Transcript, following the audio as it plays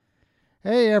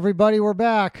Hey, everybody, we're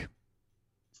back.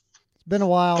 It's been a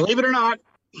while. Believe it or not,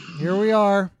 Here we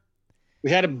are. we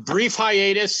had a brief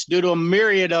hiatus due to a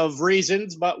myriad of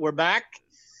reasons, but we're back.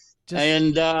 Just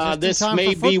And just in this time for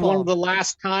may be one of football. the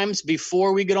last times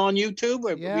before we get on YouTube.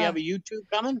 We Yeah, have a YouTube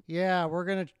coming. yeah, we're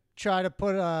gonna try to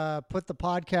put the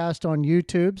podcast on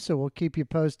YouTube, so we'll keep you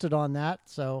posted on that.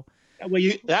 So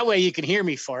That way you can hear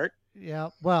me fart. yeah,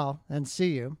 well, and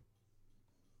see you.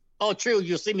 Oh, true.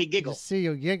 You'll see me giggle. Just see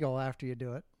you giggle after you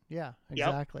do it. Yeah, Yep.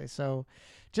 exactly. So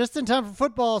just in time for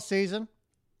football season.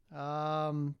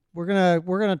 We're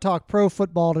gonna talk pro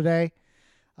football today.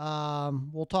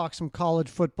 We'll talk some college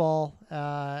football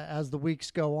as the weeks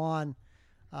go on.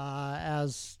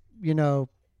 As you know,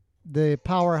 the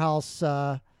powerhouse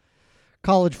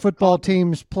college football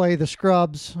teams play the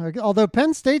scrubs. Although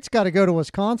Penn State's got to go to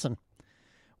Wisconsin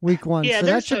week one, Yeah, so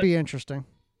that should be interesting.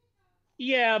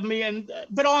 yeah, man.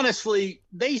 But honestly,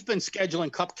 they've been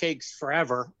scheduling cupcakes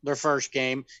forever. Their first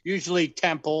game, usually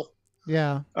Temple.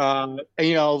 Yeah,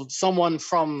 Someone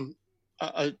from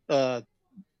a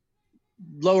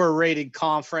lower rated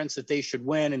conference that they should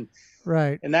win, and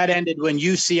right. and that ended when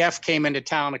UCF came into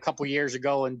town a couple years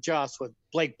ago and just with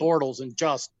Blake Bortles and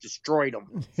just destroyed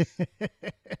them.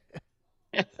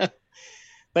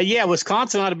 But yeah,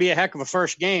 Wisconsin ought to be a heck of a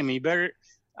first game. You better.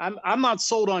 I'm not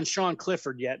sold on Sean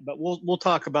Clifford yet, but we'll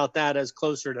talk about that as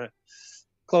closer to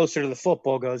the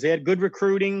football goes. They had good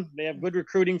recruiting. They have good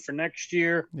recruiting for next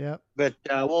year. Yep. But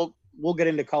we'll get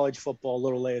into college football a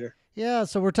little later. Yeah,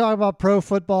 so we're talking about pro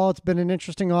football. It's been an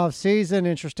interesting off season,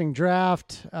 interesting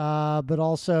draft, but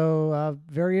also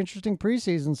very interesting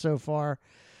preseason so far.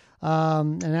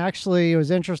 And actually, it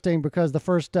was interesting because the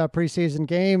first preseason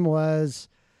game was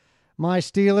my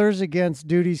Steelers against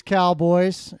Duty's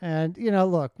Cowboys. And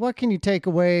look, what can you take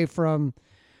away from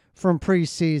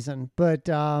preseason? But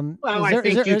Well, I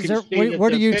think you can see that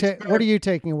what are you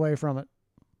taking away from it?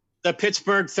 The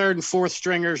Pittsburgh third and fourth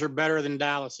stringers are better than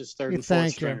Dallas's third and fourth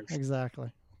Thank you. stringers. Exactly.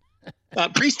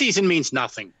 Preseason means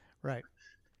nothing. Right.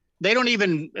 They don't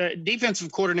even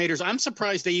defensive coordinators. I'm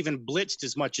surprised they even blitzed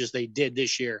as much as they did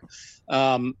this year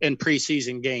in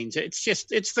preseason games.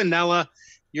 It's vanilla.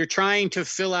 You're trying to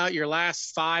fill out your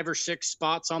last 5 or 6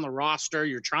 spots on the roster.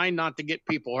 You're trying not to get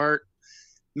people hurt.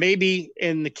 Maybe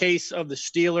in the case of the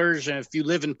Steelers, and if you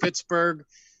live in Pittsburgh,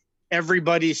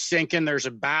 everybody's thinking there's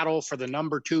a battle for the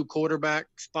number 2 quarterback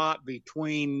spot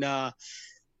between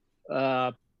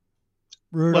Rudolph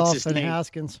and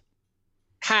name?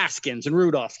 Haskins and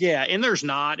Rudolph. Yeah, and there's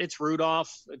not. It's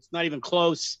Rudolph. It's not even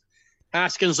close.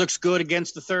 Haskins looks good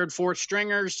against the third, fourth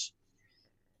stringers,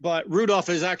 but Rudolph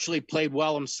has actually played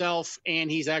well himself,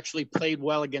 and he's actually played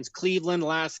well against Cleveland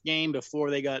last game before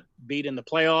they got beat in the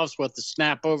playoffs with the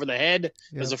snap over the head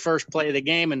as the first play of the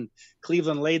game, and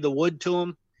Cleveland laid the wood to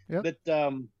him. Yep. But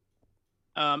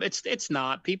it's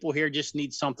not. People here just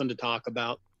need something to talk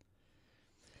about.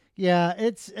 Yeah,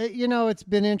 it's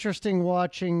been interesting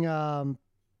watching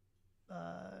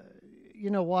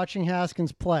watching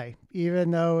Haskins play, even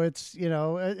though it's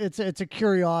a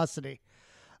curiosity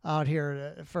out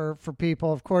here for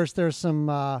people. Of course, there's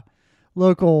some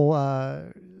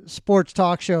local sports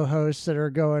talk show hosts that are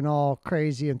going all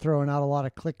crazy and throwing out a lot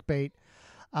of clickbait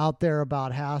out there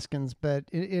about Haskins. But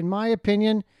in my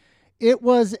opinion, it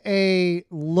was a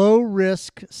low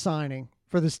risk signing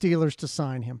for the Steelers to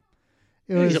sign him.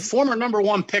 He's a former number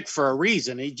 1 pick for a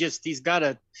reason. He's got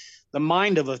the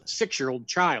mind of a 6-year-old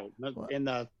child and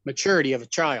the maturity of a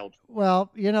child.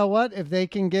 Well, you know what? If they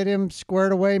can get him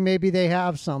squared away, maybe they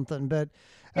have something. But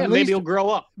at least maybe he'll grow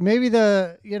up. Maybe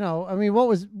what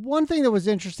was one thing that was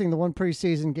interesting? The one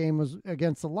preseason game was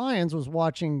against the Lions was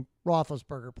watching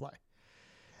Roethlisberger play,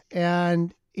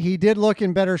 and he did look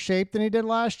in better shape than he did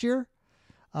last year.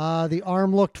 The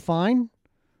arm looked fine.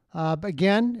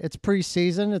 Again, it's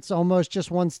preseason. It's almost just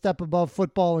one step above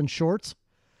football in shorts.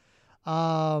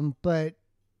 But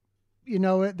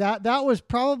that was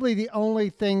probably the only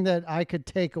thing that I could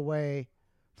take away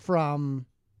from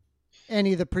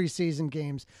any of the preseason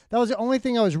games. That was the only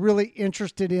thing I was really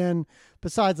interested in,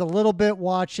 besides a little bit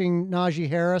watching Najee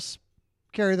Harris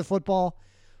carry the football.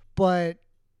 But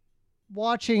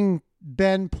watching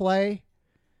Ben play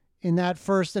in that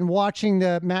first and watching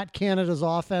the Matt Canada's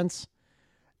offense,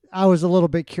 I was a little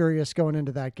bit curious going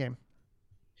into that game.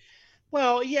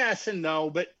 Well, yes and no,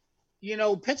 but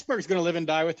Pittsburgh's going to live and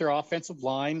die with their offensive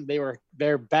line.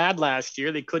 They're bad last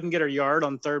year. They couldn't get a yard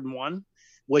on 3rd and 1,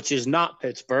 which is not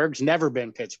Pittsburgh's, never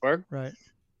been Pittsburgh. Right.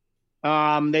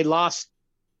 They lost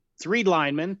 3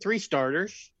 linemen, 3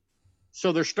 starters.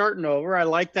 So they're starting over. I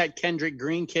like that Kendrick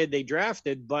Green kid they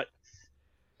drafted, but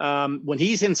when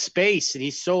he's in space and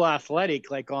he's so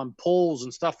athletic, like on poles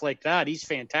and stuff like that, he's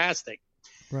fantastic.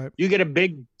 Right. You get a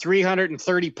big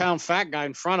 330-pound fat guy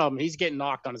in front of him, he's getting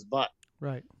knocked on his butt.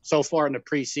 Right. So far in the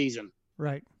preseason.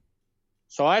 Right.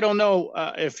 So I don't know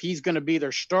if he's going to be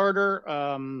their starter.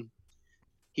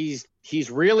 He's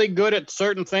really good at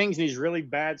certain things, and he's really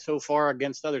bad so far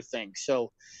against other things.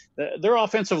 So their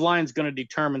offensive line is going to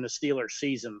determine the Steelers'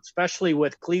 season, especially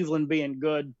with Cleveland being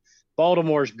good.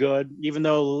 Baltimore's good, even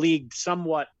though the league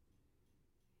somewhat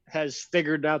has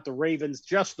figured out the Ravens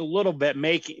just a little bit,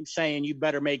 saying you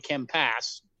better make him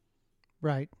pass.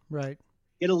 Right.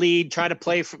 Get a lead, try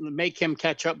to make him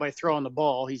catch up by throwing the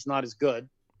ball. He's not as good.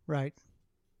 Right.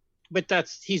 But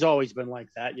he's always been like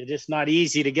that. You're just not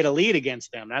easy to get a lead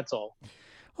against them. That's all.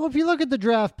 Well, if you look at the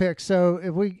draft picks, so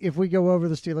if we go over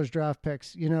the Steelers draft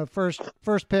picks,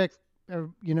 first pick,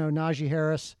 Najee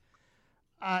Harris,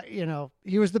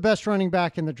 he was the best running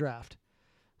back in the draft.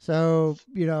 So,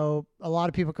 a lot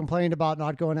of people complained about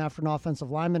not going after an offensive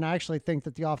lineman. I actually think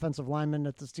that the offensive linemen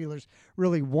that the Steelers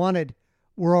really wanted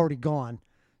were already gone.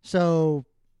 So,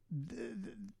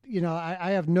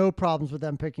 I have no problems with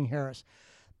them picking Harris.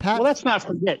 Well, let's not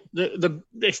forget the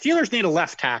Steelers need a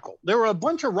left tackle. There were a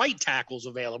bunch of right tackles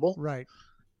available, right?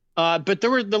 But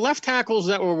there were the left tackles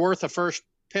that were worth a first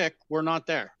pick were not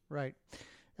there, right?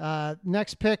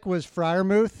 Next pick was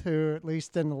Freiermuth, who at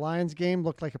least in the Lions game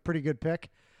looked like a pretty good pick.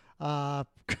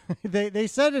 They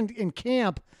said in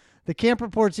camp, the camp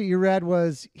reports that you read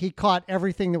was he caught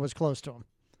everything that was close to him,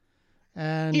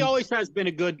 and he always has been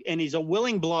and he's a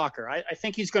willing blocker. I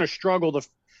think he's going to struggle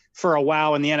for a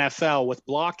while in the NFL with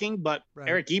blocking, but right.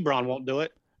 Eric Ebron won't do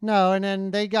it. No, and then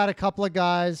they got a couple of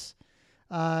guys,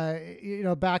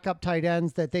 backup tight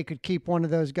ends that they could keep one of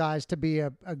those guys to be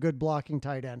a good blocking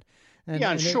tight end.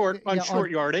 On short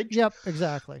yardage. Yep,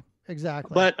 exactly.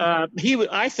 But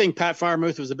I think Pat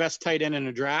Freiermuth was the best tight end in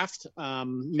the draft.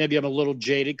 Maybe I'm a little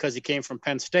jaded because he came from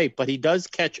Penn State, but he does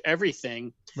catch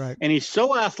everything. Right. And he's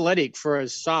so athletic for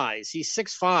his size. He's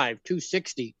 6'5",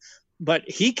 260. But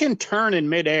he can turn in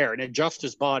midair and adjust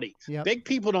his body. Yep. Big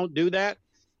people don't do that.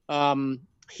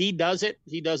 He does it.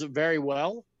 He does it very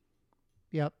well.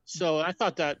 Yep. So I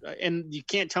thought that, and you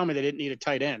can't tell me they didn't need a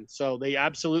tight end. So they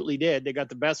absolutely did. They got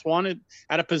the best one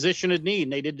at a position of need,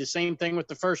 and they did the same thing with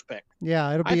the first pick.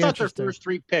 Yeah, it'll be I thought interesting. Their first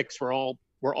three picks were all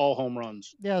home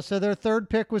runs. Yeah, so their third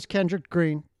pick was Kendrick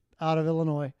Green out of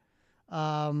Illinois.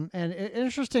 And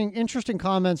interesting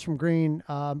comments from Green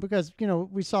because,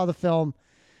 we saw the film.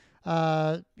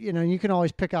 You can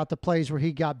always pick out the plays where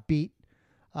he got beat,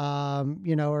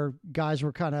 or guys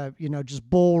were kind of, just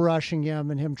bull rushing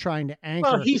him and him trying to anchor.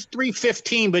 Well, he's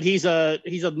 315, but he's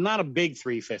not a big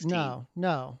 315.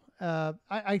 No.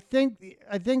 I think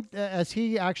as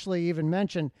he actually even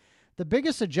mentioned, the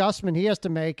biggest adjustment he has to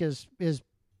make is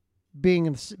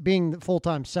being the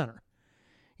full-time center,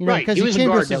 right. Because he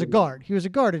came to us as a guard. He was a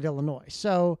guard at Illinois.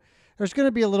 So there's going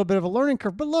to be a little bit of a learning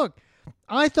curve, but look,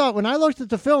 I thought when I looked at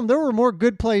the film, there were more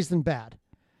good plays than bad,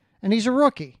 and he's a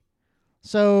rookie.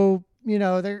 So,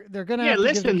 they're going to have to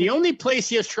listen, the only place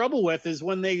he has trouble with is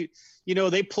when they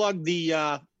plug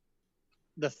the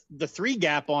 3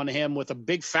 gap on him with a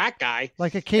big fat guy.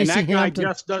 Like a Casey Hampton. And that guy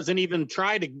just doesn't even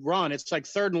try to run. It's like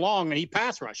 3rd and long, and he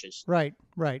pass rushes. Right.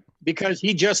 Because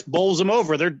he just bowls him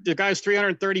over. The guy's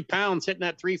 330 pounds hitting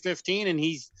that 315, and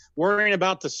he's worrying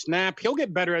about the snap. He'll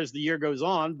get better as the year goes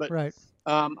on, but right.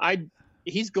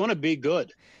 He's going to be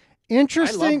good.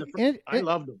 Interesting. I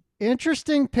loved him.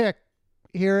 Interesting pick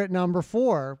here at number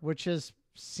 4, which has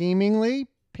seemingly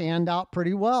panned out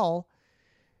pretty well,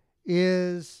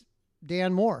 is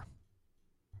Dan Moore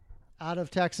out of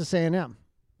Texas A&M,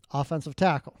 offensive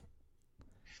tackle.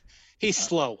 He's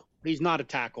slow. He's not a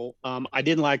tackle. I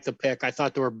didn't like the pick. I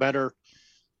thought there were better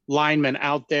linemen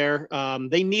out there.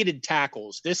 They needed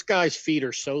tackles. This guy's feet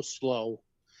are so slow.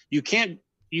 You can't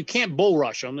bull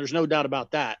rush him. There's no doubt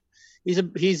about that.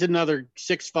 He's another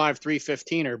 6'5",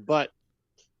 315er, but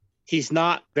he's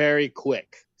not very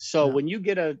quick. So when you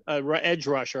get a edge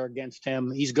rusher against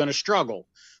him, he's going to struggle.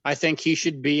 I think he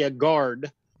should be a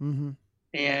guard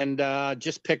and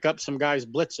just pick up some guys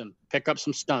blitzing, pick up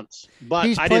some stunts.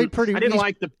 But I didn't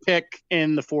like the pick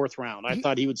in the 4th round. I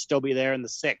thought he would still be there in the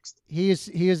 6th.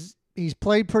 He's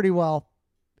played pretty well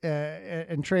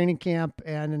in training camp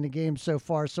and in the game so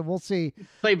far. So we'll see. He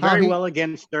played very well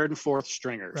against 3rd and 4th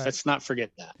stringers. Right. Let's not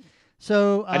forget that.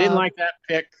 So I didn't like that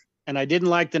pick, and I didn't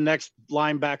like the next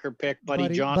linebacker pick, Buddy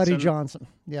Johnson.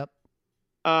 Yep.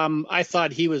 I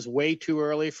thought he was way too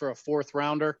early for a 4th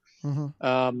rounder.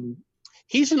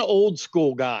 He's an old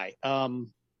school guy.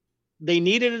 They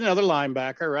needed another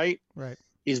linebacker, right? Right.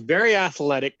 He's very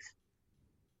athletic.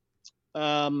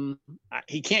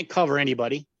 He can't cover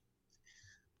anybody.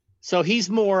 So he's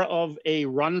more of a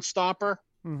run stopper.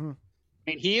 Mm-hmm.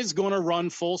 And he is going to run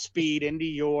full speed into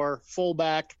your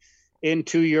fullback,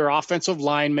 into your offensive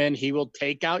lineman. He will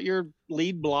take out your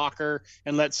lead blocker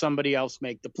and let somebody else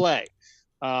make the play.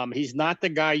 He's not the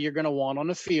guy you're going to want on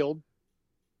the field.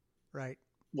 Right.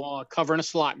 While covering a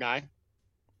slot guy.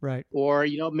 Right. Or,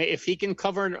 if he can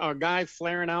cover a guy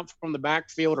flaring out from the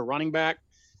backfield or running back,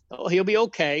 he'll be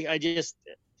okay.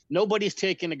 Nobody's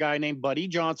taking a guy named Buddy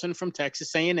Johnson from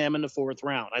Texas A&M in the 4th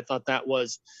round. I thought that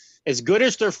was as good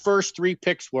as their first 3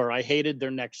 picks were. I hated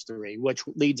their next 3, which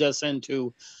leads us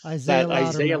into Isaiah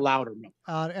Loudermilk.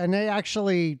 And they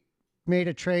actually made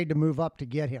a trade to move up to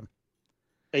get him.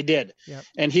 They did. Yep.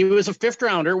 And he was a 5th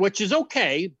rounder, which is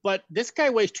okay, but this guy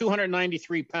weighs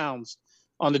 293 pounds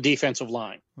on the defensive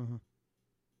line.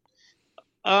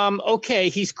 Mm-hmm. Okay,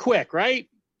 he's quick, right?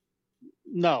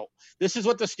 No. This is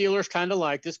what the Steelers kind of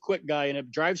like, this quick guy, and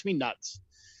it drives me nuts.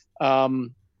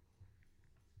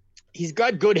 He's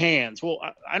got good hands. Well,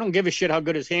 I don't give a shit how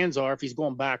good his hands are if he's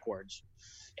going backwards.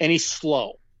 And he's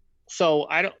slow. So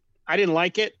I didn't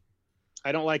like it.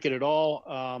 I don't like it at all.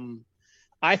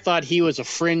 I thought he was a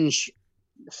fringe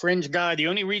guy. The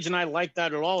only reason I liked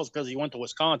that at all is because he went to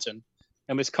Wisconsin,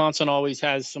 and Wisconsin always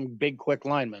has some big, quick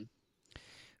linemen.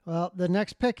 Well, the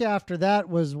next pick after that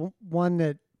was one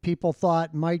that people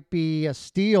thought might be a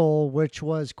steal, which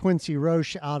was Quincy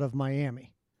Roche out of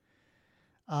Miami,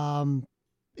 in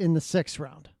the 6th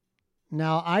round.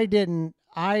 Now, I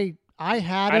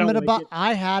had him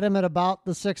at about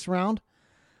the 6th round.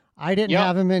 I didn't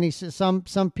have him any. Some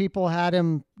people had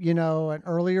him, an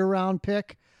earlier round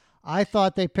pick. I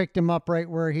thought they picked him up right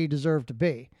where he deserved to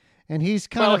be, and he's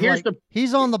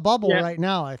he's on the bubble right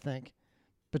now, I think.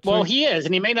 Well, he is,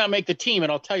 and he may not make the team,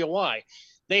 and I'll tell you why.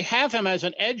 They have him as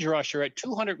an edge rusher at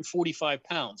 245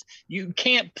 pounds. You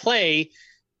can't play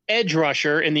edge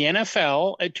rusher in the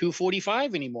NFL at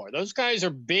 245 anymore. Those guys are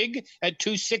big at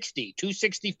 260,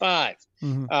 265.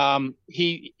 Mm-hmm.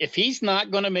 If he's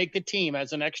not going to make the team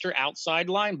as an extra outside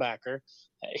linebacker,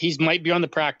 he might be on the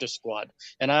practice squad.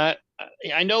 And I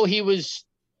know he was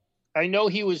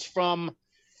from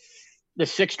the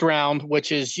 6th round,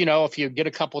 which is, if you get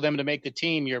a couple of them to make the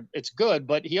team, it's good.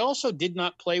 But he also did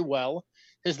not play well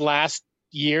his last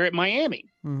year at Miami.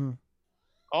 Mm-hmm.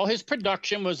 All his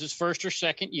production was his 1st or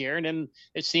 2nd year, and then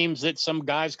it seems that some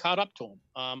guys caught up to him.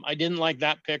 I didn't like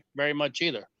that pick very much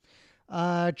either.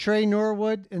 Trey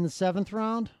Norwood in the 7th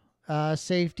round,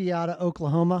 safety out of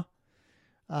Oklahoma,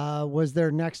 was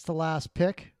their next to last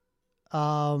pick.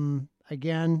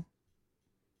 Again,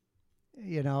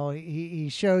 he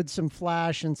showed some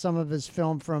flash in some of his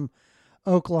film from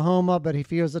Oklahoma, but if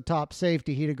he was a top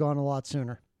safety, he'd have gone a lot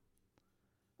sooner.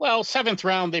 Well, 7th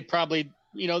round, they probably,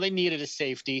 they needed a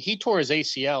safety. He tore his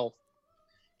ACL.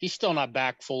 He's still not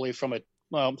back fully from it.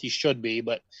 Well, he should be,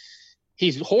 but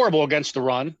he's horrible against the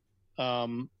run.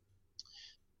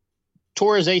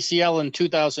 Tore his ACL in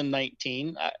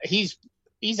 2019. He's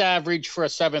average for a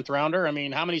 7th rounder. I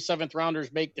mean, how many 7th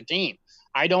rounders make the team?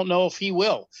 I don't know if he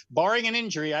will. Barring an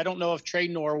injury, I don't know if Trey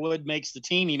Norwood makes the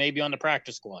team. He may be on the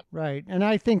practice squad. Right, and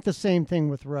I think the same thing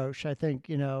with Roche. I think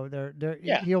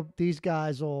these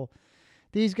guys will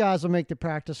make the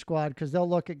practice squad because they'll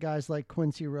look at guys like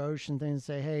Quincy Roche and things and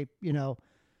say, hey,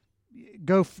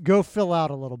 go fill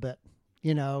out a little bit.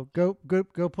 Go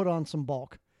put on some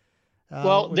bulk.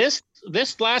 This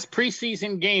last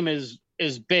preseason game is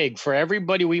big for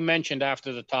everybody we mentioned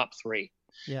after the top 3.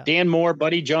 Yeah. Dan Moore,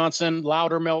 Buddy Johnson,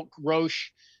 Loudermilk, Roche,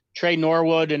 Trey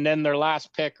Norwood, and then their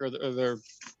last pick or the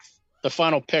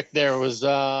final pick there was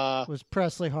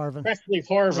Presley Harvin.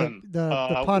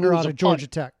 The punter out of Georgia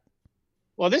Tech.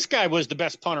 Well, this guy was the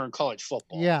best punter in college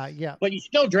football. Yeah. But you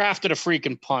still drafted a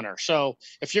freaking punter. So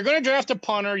if you're going to draft a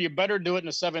punter, you better do it in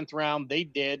the 7th round. They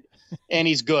did, and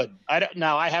he's good. I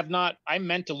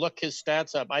meant to look his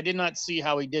stats up. I did not see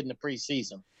how he did in the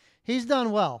preseason. He's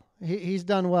done well. He's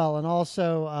done well, and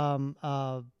also,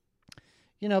 but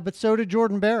so did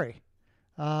Jordan Berry.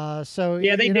 They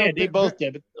did. They both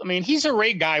did. I mean, he's a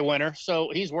Ray Guy winner, so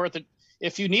he's worth it.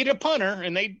 If you need a punter,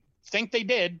 and they think they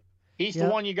did, he's the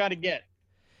one you got to get.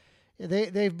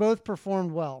 They've both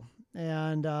performed well,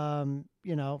 and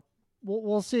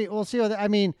we'll see. We'll see.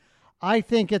 I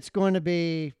think it's going to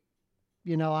be,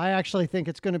 I actually think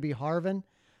it's going to be Harvin.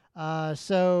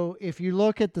 So if you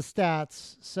look at the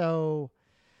stats, so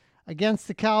against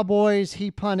the Cowboys,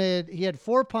 he had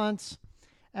 4 punts,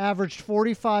 averaged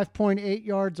 45.8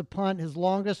 yards a punt. His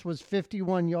longest was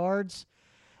 51 yards.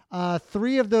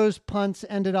 3 of those punts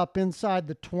ended up inside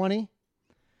the 20.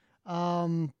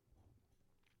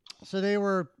 So they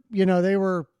were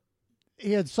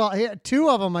he had two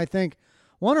of them, I think.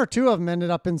 One or two of them ended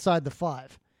up inside the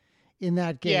 5 in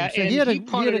that game. Yeah, so he had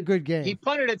a good game. He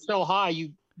punted it so high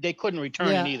they couldn't return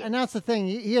it either. And that's the thing.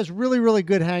 He has really, really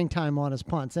good hang time on his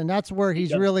punts, and that's where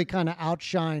he's really kind of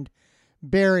outshined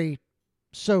Barry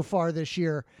so far this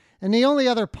year. And the only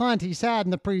other punt he's had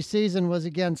in the preseason was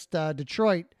against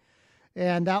Detroit,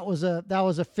 and that was a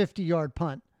 50-yard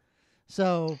punt.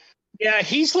 So yeah,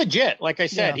 he's legit. Like I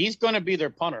said, he's going to be their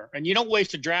punter, and you don't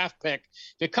waste a draft pick.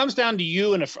 If it comes down to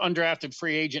you and an undrafted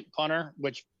free agent punter,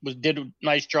 which did a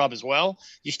nice job as well,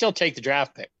 you still take the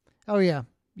draft pick. Oh yeah.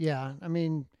 Yeah, I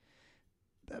mean,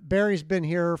 Barry's been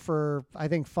here for, I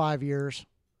think, 5 years,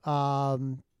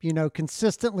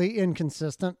 consistently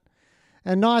inconsistent.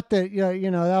 And not that,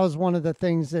 that was one of the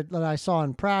things that I saw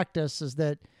in practice is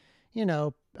that,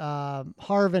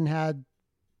 Harvin had,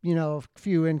 a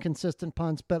few inconsistent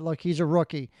punts, but look, he's a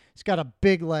rookie. He's got a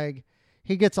big leg.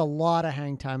 He gets a lot of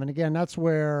hang time. And again, that's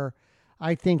where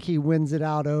I think he wins it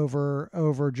out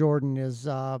over Jordan is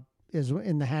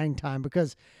in the hang time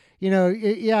because,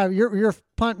 your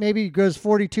punt maybe goes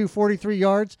 42, 43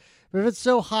 yards, but if it's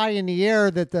so high in the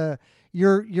air that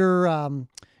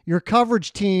your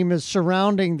coverage team is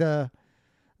surrounding the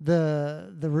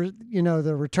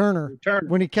returner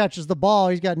when he catches the ball,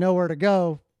 he's got nowhere to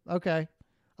go. Okay,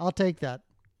 I'll take that.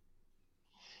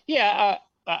 Yeah,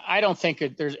 I don't think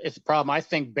it's a problem. I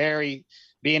think Barry,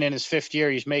 being in his 5th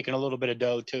year, he's making a little bit of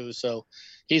dough too, so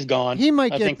he's gone. He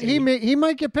might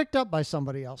get picked up by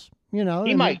somebody else.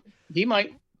 He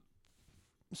might.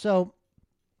 So,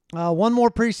 one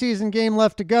more preseason game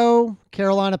left to go.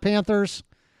 Carolina Panthers.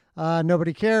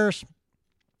 Nobody cares.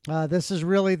 This is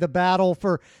really the battle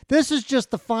this is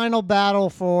just the final battle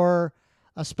for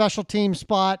a special team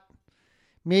spot.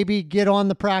 Maybe get on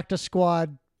the practice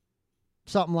squad,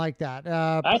 something like that.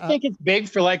 I think it's big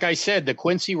for, like I said, the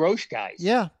Quincy Roche guys.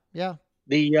 Yeah.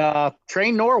 The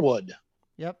Trey Norwood.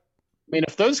 Yep. I mean,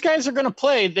 if those guys are going to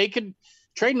play, they could.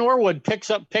 Trey Norwood picks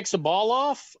a ball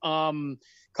off,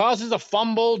 causes a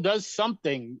fumble, does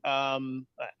something. I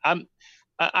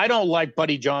don't like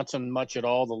Buddy Johnson much at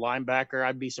all, the linebacker.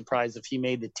 I'd be surprised if he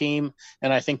made the team,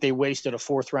 and I think they wasted a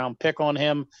 4th-round pick on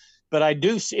him. But I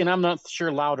do see, and I'm not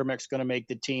sure Loudermilk's going to make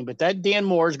the team, but that Dan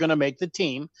Moore is going to make the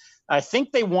team. I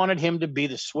think they wanted him to be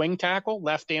the swing tackle,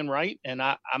 left and right, and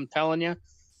I'm telling you,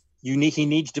 he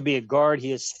needs to be a guard.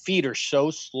 His feet are so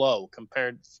slow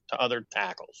compared to other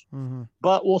tackles. Mm-hmm.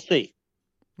 But we'll see.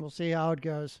 We'll see how it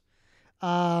goes.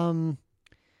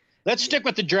 Let's stick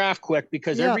with the draft quick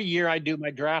because every year I do my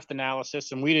draft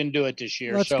analysis, and we didn't do it this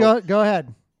year. Let's go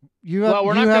ahead.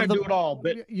 We're not going to do it all,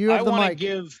 but I want to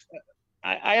give –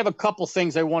 I have a couple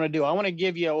things I want to do. I want to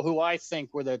give you who I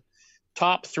think were the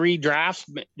top 3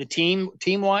 drafts, the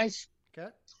team-wise. Okay.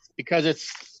 Because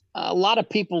it's a lot of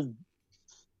people –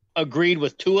 agreed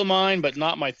with 2 of mine, but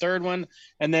not my 3rd one.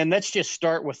 And then let's just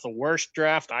start with the worst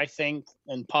draft, I think,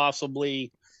 and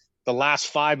possibly the last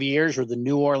 5 years are the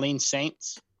New Orleans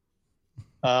Saints.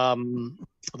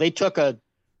 They took a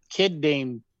kid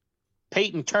named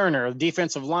Peyton Turner, a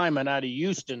defensive lineman out of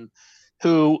Houston,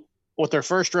 who, with their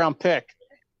 1st-round pick,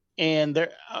 and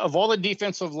of all the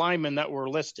defensive linemen that were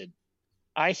listed,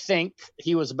 I think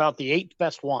he was about the 8th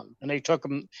best one, and they took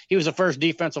him. He was the first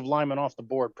defensive lineman off the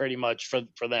board pretty much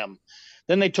for them.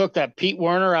 Then they took that Pete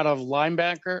Werner out of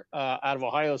linebacker out of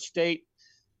Ohio State.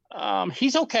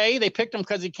 He's okay. They picked him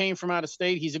because he came from out of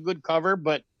state. He's a good cover,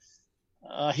 but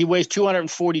he weighs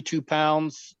 242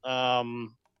 pounds.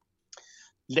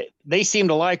 They seem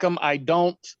to like him. I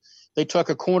don't. They took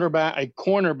a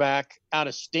cornerback out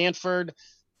of Stanford.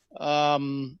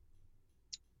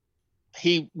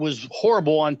 He was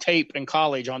horrible on tape in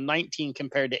college on 19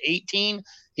 compared to 18.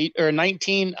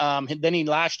 19. Then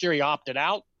last year he opted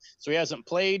out, so he hasn't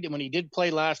played. And when he did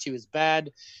play last, he was bad.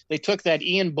 They took that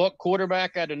Ian Book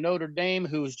quarterback out of Notre Dame,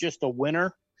 who was just a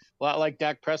winner, a lot like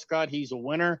Dak Prescott. He's a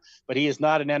winner, but he is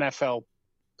not an NFL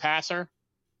passer.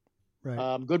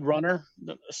 Right. Good runner.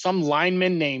 Some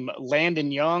lineman named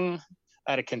Landon Young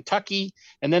out of Kentucky,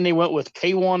 and then they went with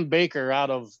Kaywan Baker out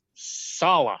of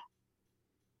Sala.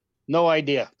 No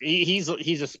idea. He's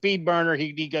a speed burner.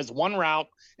 He does one route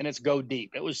and it's go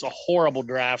deep. It was a horrible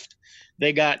draft.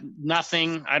 They got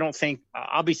nothing. I don't think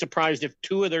I'll be surprised if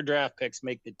 2 of their draft picks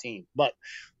make the team. But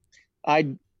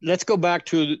let's go back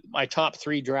to my top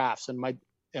 3 drafts and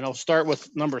I'll start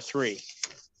with number 3.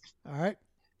 All right.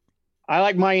 I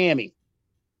like Miami.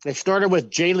 They started with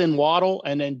Jalen Waddle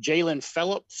and then Jalen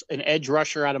Phillips, an edge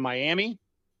rusher out of Miami.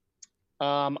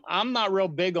 I'm not real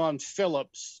big on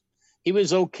Phillips. He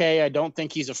was okay. I don't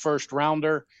think he's a 1st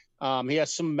rounder. He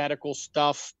has some medical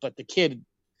stuff, but the kid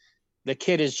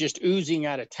is just oozing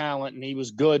out of talent, and he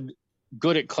was good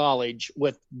good at college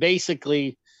with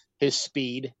basically his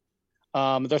speed.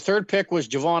 Their third pick was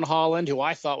Javon Holland, who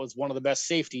I thought was one of the best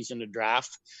safeties in the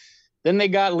draft. Then they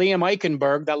got Liam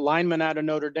Eichenberg, that lineman out of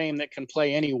Notre Dame that can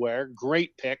play anywhere.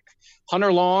 Great pick.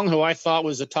 Hunter Long, who I thought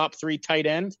was a top 3 tight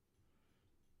end.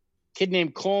 Kid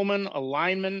named Coleman, a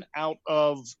lineman out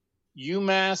of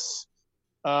UMass.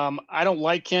 I don't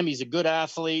like him. He's a good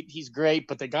athlete. He's great,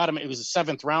 but they got him. It was a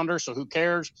 7th rounder, so who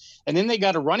cares? And then they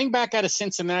got a running back out of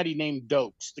Cincinnati named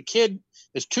Dokes. The kid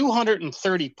is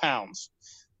 230 pounds.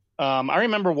 I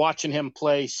remember watching him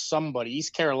play somebody,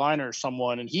 East Carolina or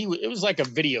someone, and it was like a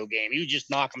video game. He was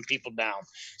just knocking people down.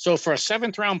 So for a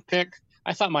 7th round pick,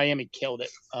 I thought Miami killed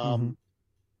it.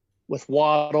 With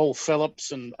Waddle,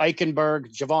 Phillips, and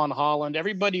Eichenberg, Javon Holland,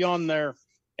 everybody on their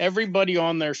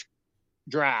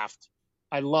draft,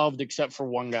 I loved except for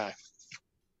one guy.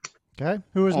 Okay,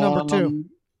 who was number 2?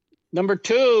 Number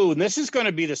 2, and this is going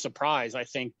to be the surprise. I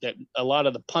think that a lot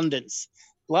of the pundits,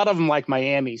 a lot of them like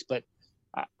Miami's, but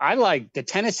I like the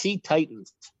Tennessee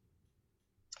Titans.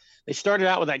 They started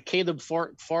out with that Caleb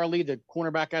Farley, the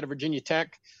cornerback out of Virginia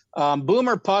Tech.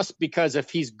 Boomer Puss, because if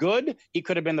he's good, he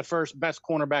could have been the best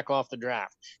cornerback off the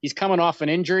draft. He's coming off an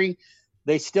injury.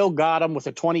 They still got him with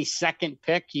a 22nd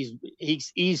pick.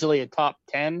 He's easily a top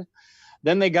 10.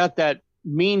 Then they got that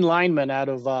mean lineman out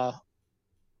of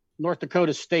North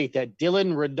Dakota State, that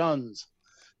Dylan Reduns.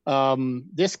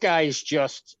 This guy is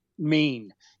just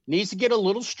mean. Needs to get a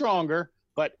little stronger.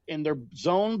 But in their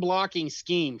zone blocking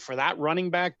scheme for that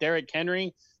running back, Derrick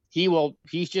Henry,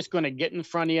 he's just going to get in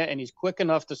front of you, and he's quick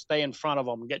enough to stay in front of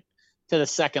them and get to the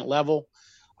second level.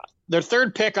 Their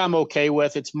third pick I'm okay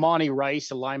with. It's Monty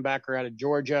Rice, a linebacker out of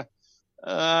Georgia.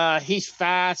 He's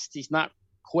fast. He's not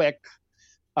quick.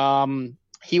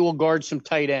 He will guard some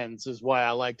tight ends is why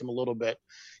I liked him a little bit.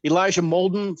 Elijah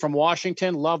Molden from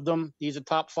Washington, loved him. He's a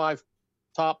top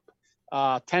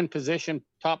 10 position,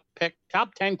 top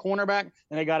 10 cornerback,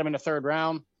 and they got him in the 3rd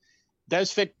round. Des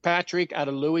Fitzpatrick out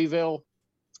of Louisville,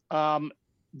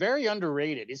 very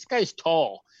underrated. This guy's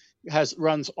tall,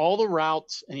 runs all the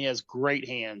routes, and he has great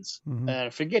hands. And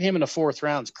if you get him in the 4th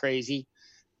round, it's crazy.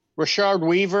 Rashard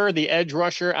Weaver, the edge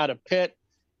rusher out of Pitt.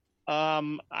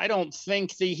 I don't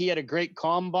think he had a great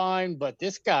combine, but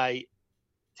this guy,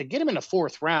 to get him in the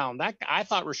 4th round, I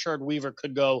thought Rashard Weaver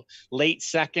could go late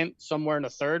 2nd, somewhere in the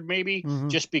 3rd, maybe,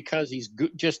 just because he's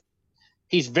good.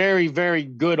 He's very, very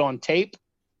good on tape.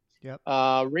 Yep.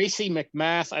 Racey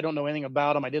McMath, I don't know anything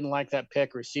about him. I didn't like that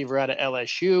pick, receiver out of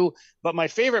LSU. But my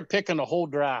favorite pick in the whole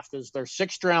draft is their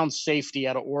 6th round safety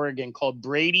out of Oregon called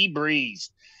Brady Breeze.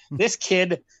 This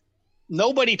kid,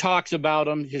 nobody talks about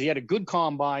him because he had a good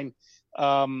combine.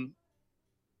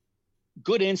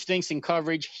 Good instincts and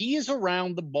coverage. He is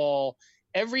around the ball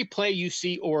every play you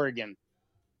see Oregon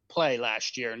play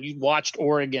last year. And you watched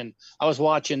Oregon. I was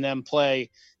watching them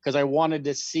play because I wanted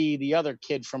to see the other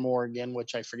kid from Oregon,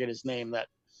 which I forget his name,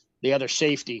 the other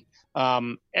safety.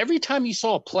 Every time you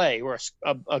saw a play or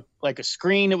like a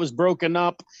screen that was broken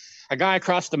up, a guy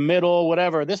across the middle,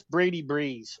 whatever, this Brady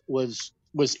Breeze was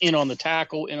in on the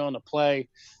tackle, in on the play.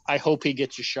 I hope he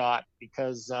gets a shot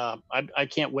because I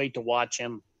can't wait to watch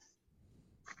him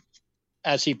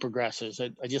as he progresses.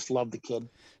 I just love the kid.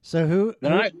 So who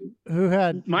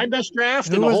had my best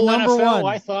draft in the whole NFL? 1?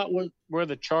 I thought were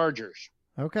the Chargers.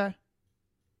 Okay. A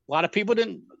lot of people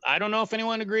didn't. I don't know if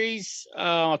anyone agrees.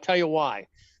 I'll tell you why.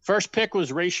 First pick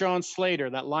was Rashawn Slater,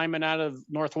 that lineman out of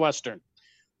Northwestern.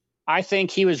 I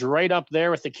think he was right up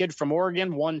there with the kid from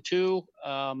Oregon, 1-2,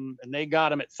 and they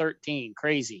got him at 13.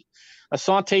 Crazy.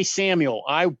 Asante Samuel.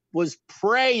 I was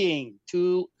praying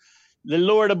to the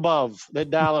Lord above that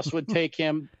Dallas would take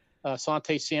him,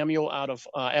 Asante Samuel, out of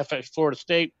Florida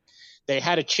State. They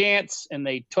had a chance, and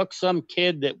they took some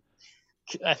kid that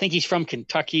I think he's from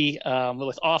Kentucky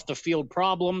with off-the-field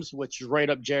problems, which is right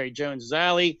up Jerry Jones'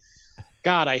 alley.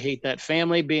 God, I hate that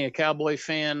family, being a Cowboy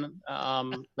fan.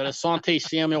 But Asante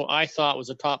Samuel, I thought,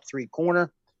 was a top 3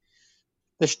 corner.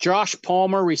 This Josh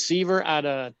Palmer receiver out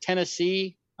of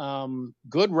Tennessee,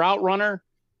 good route runner,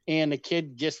 and the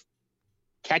kid just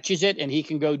catches it, and he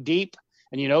can go deep.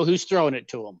 And you know who's throwing it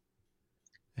to him?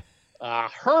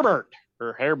 Herbert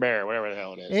or Hairbear, whatever the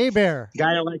hell it is. A-Bear.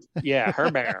 Guy like, yeah,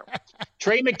 Herbear.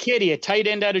 Trey McKitty, a tight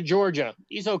end out of Georgia.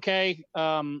 He's okay.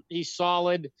 He's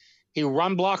solid. He'll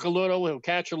run block a little. He'll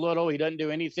catch a little. He doesn't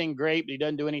do anything great, but he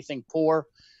doesn't do anything poor.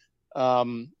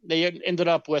 They ended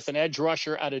up with an edge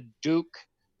rusher out of Duke.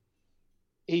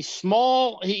 He's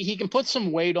small. He can put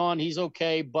some weight on. He's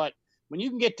okay. But when you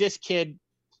can get this kid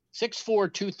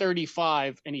 6'4",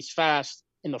 235, and he's fast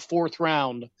in the 4th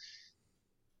round,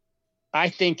 I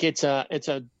think it's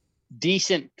a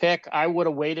decent pick. I would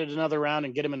have waited another round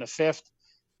and get him in the 5th,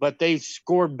 but they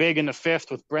scored big in the 5th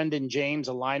with Brendan James,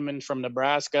 a lineman from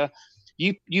Nebraska.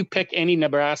 You pick any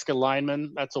Nebraska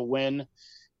lineman, that's a win.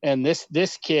 And this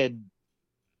kid's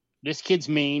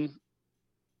mean.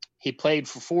 He played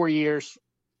for 4 years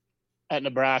at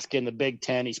Nebraska in the Big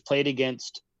Ten. He's played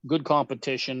against good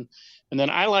competition. And then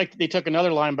they took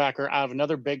another linebacker out of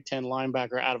another Big Ten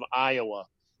linebacker out of Iowa,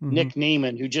 Nick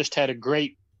Neiman, who just had a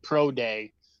great pro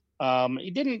day. He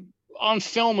didn't on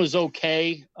film was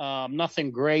okay.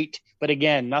 Nothing great, but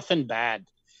again, nothing bad.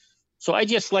 So I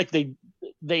just like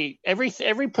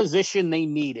every position they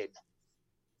needed,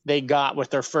 they got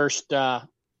with their first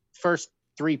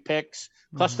 3 picks.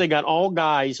 Plus they got all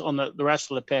guys on the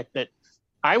rest of the pick that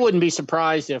I wouldn't be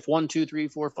surprised if 1, 2, 3,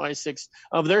 4, 5, 6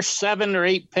 of their 7 or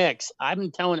 8 picks. I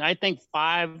think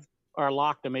 5 are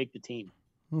locked to make the team.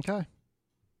 Okay.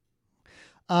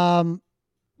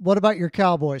 What about your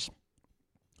Cowboys?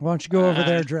 Why don't you go over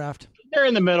their draft? They're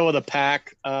in the middle of the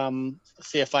pack. Let's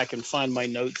see if I can find my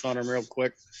notes on them real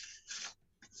quick.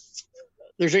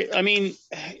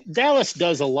 Dallas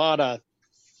does a lot of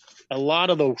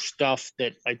the stuff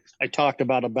that I talked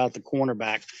about the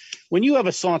cornerback. When you have a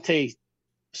Asante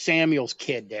Samuel's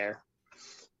kid there,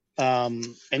 and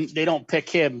they don't pick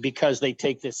him because they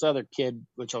take this other kid,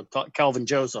 which I'll call Kelvin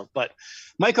Joseph. But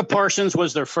Micah Parsons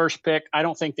was their first pick. I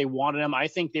don't think they wanted him. I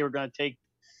think they were going to take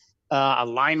a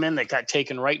lineman that got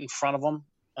taken right in front of them.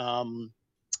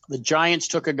 The Giants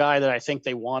took a guy that I think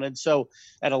they wanted. So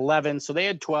at 11, so they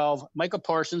had 12. Micah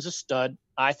Parsons, a stud.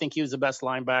 I think he was the best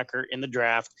linebacker in the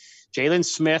draft. Jalen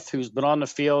Smith, who's been on the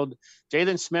field.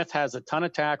 Jalen Smith has a ton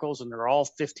of tackles, and they're all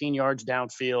 15 yards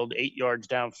downfield, 8 yards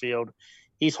downfield.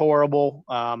 He's horrible.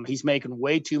 He's making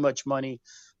way too much money.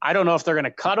 I don't know if they're going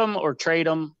to cut him or trade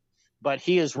him, but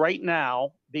he is right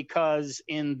now because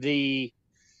in the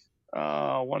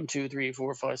 1, 2, 3,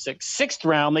 4, 5, 6, 6th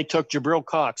round, they took Jabril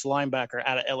Cox, linebacker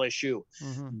out of LSU.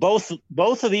 Both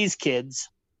of these kids,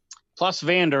 plus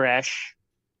Van Der Esch,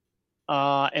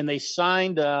 and they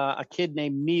signed a kid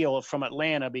named Neal from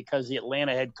Atlanta because the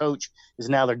Atlanta head coach is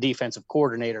now their defensive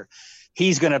coordinator.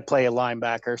 He's going to play a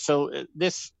linebacker. So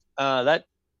that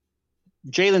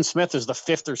Jalen Smith is the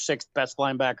 5th or 6th best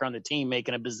linebacker on the team,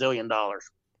 making $1 bazillion.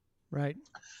 Right.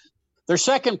 Their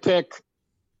second pick,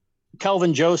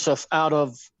 Kelvin Joseph out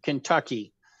of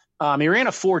Kentucky. He ran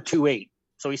a 4.28,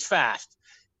 so he's fast.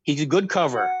 He's a good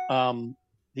cover.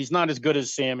 He's not as good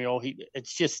as Samuel.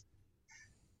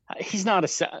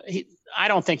 I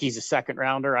don't think he's a second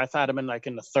rounder. I thought him in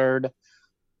the 3rd.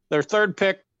 Their third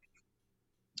pick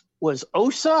was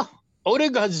Osa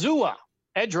Odighizuwa,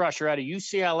 edge rusher out of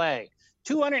UCLA,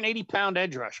 280-pound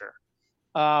edge rusher.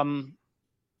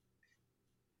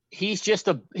 He's just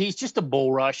a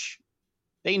bull rush.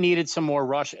 They needed some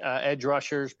more edge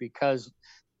rushers because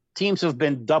teams have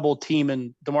been double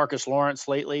teaming DeMarcus Lawrence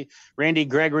lately. Randy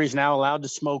Gregory's now allowed to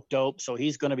smoke dope, so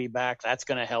he's going to be back. That's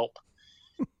going to help.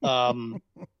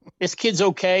 This kid's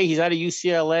okay. He's out of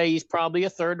UCLA. He's probably a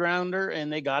 3rd rounder,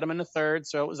 and they got him in the 3rd,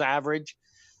 so it was average.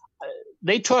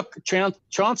 They took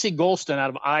Chauncey Golston out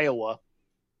of Iowa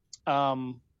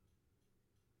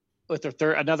with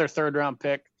another 3rd round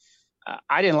pick.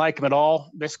 I didn't like him at all.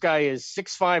 This guy is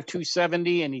 6'5",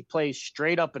 270, and he plays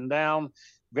straight up and down,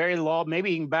 very low.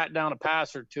 Maybe he can bat down a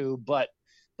pass or two, but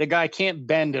the guy can't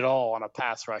bend at all on a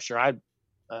pass rusher. I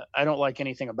don't like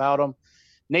anything about him.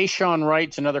 Nashawn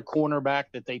Wright's another cornerback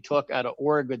that they took out of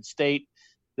Oregon State.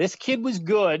 This kid was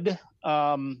good.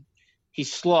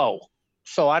 He's slow,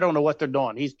 so I don't know what they're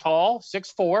doing. He's tall,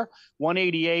 6'4",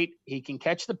 188. He can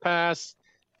catch the pass.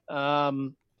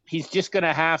 He's just going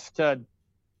to have to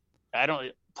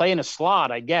play in a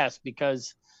slot, I guess,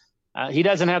 because he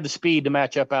doesn't have the speed to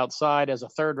match up outside. As a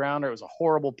 3rd rounder, it was a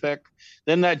horrible pick.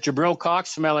 Then that Jabril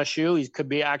Cox from LSU, he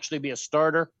could actually be a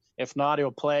starter. If not,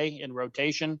 he'll play in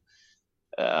rotation.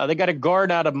 They got a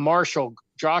guard out of Marshall,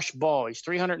 Josh Ball. He's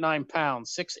 309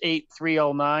 pounds, 6'8",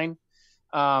 309.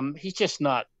 He's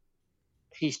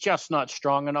just not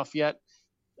strong enough yet.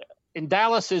 And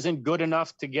Dallas isn't good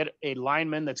enough to get a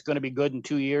lineman that's going to be good in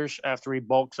 2 years after he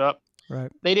bulks up.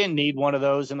 Right. They didn't need one of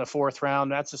those in the 4th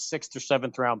round. That's a 6th or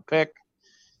 7th round pick.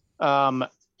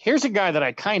 Here's a guy that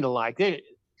I kind of like.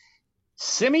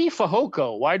 Simi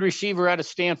Fehoko, wide receiver out of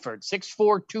Stanford,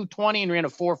 6'4", 220, and ran a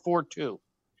 4.42.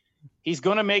 He's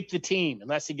going to make the team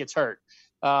unless he gets hurt.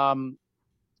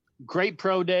 Great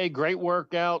pro day, great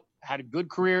workout, had a good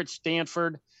career at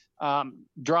Stanford,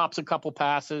 drops a couple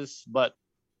passes, but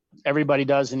everybody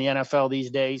does in the NFL these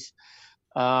days.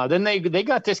 Then they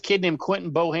got this kid named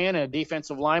Quentin Bohanna, a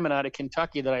defensive lineman out of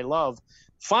Kentucky that I love.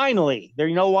 Finally,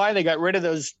 you know why? They got rid of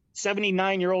those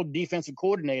 79-year-old defensive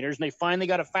coordinators, and they finally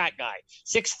got a fat guy.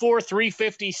 6'4",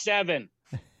 357.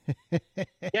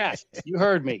 Yes, you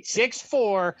heard me.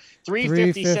 6'4",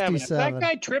 357. If that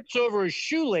guy trips over his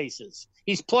shoelaces,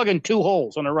 he's plugging 2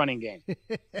 holes on a running game.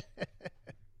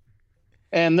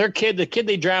 And the kid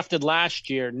they drafted last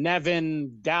year,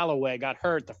 Nevin Galloway, got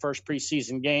hurt the first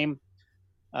preseason game.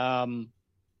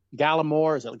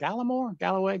 Gallimore, is it Gallimore?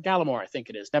 Galloway? Gallimore, I think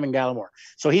it is. Nevin Gallimore.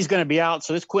 So he's going to be out.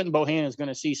 So this Quinton Bohannon is going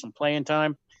to see some playing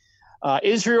time.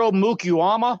 Israel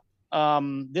Mukuama,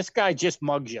 this guy just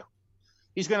mugs you.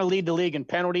 He's going to lead the league in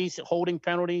penalties, holding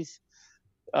penalties.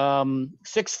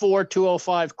 6'4",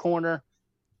 205 corner.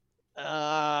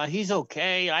 He's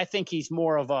okay. I think he's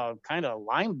more of a kind of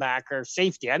linebacker,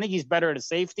 safety. I think he's better at a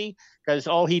safety because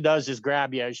all he does is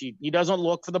grab you. He doesn't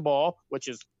look for the ball, which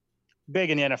is big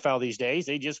in the NFL these days.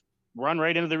 They just run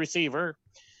right into the receiver.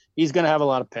 He's going to have a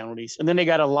lot of penalties. And then they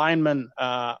got a lineman,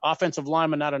 offensive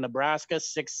lineman out of Nebraska,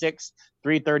 6'6",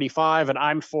 335. And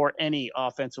I'm for any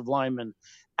offensive lineman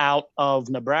out of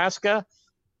Nebraska.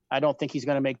 I don't think he's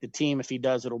going to make the team. If he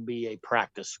does, it'll be a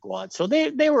practice squad. So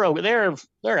they're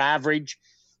average.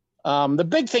 The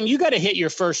big thing, you got to hit your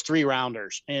first 3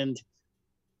 rounders. And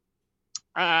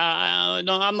no,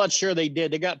 I'm not sure they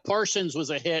did. They got Parsons was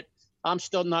a hit. I'm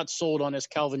still not sold on this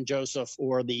Kelvin Joseph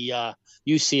or the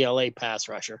UCLA pass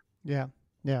rusher. Yeah.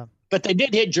 Yeah. But they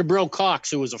did hit Jabril Cox,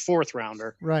 who was a 4th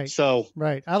rounder. Right. So,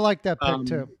 right. I like that pick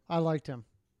too. I liked him.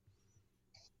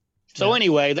 So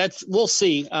anyway, we'll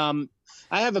see. I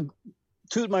have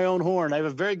toot my own horn. I have a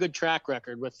very good track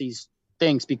record with these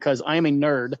things because I'm a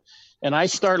nerd and I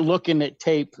start looking at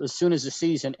tape as soon as the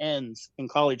season ends in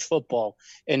college football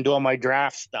and doing my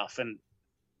draft stuff. And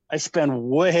I spend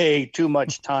way too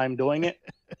much time doing it,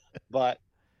 but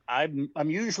I'm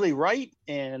usually right.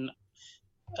 And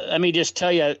let me just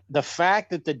tell you, the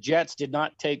fact that the Jets did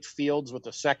not take Fields with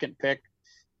the 2nd pick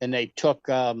and they took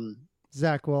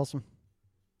Zach Wilson.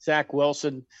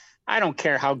 I don't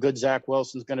care how good Zach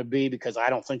Wilson's going to be because I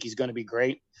don't think he's going to be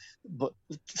great. But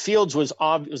Fields was the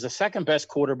 2nd best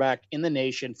quarterback in the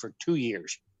nation for 2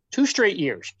 years, 2 straight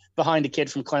years behind the kid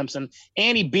from Clemson.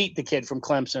 And he beat the kid from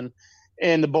Clemson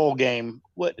in the bowl game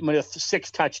with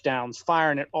 6 touchdowns,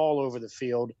 firing it all over the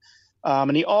field.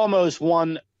 And he almost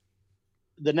won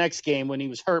the next game when he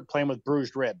was hurt playing with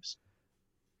bruised ribs.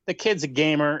 The kid's a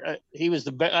gamer. He was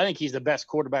I think he's the best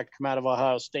quarterback to come out of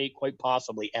Ohio State, quite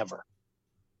possibly ever.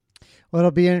 Well,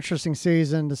 it'll be an interesting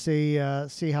season to see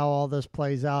how all this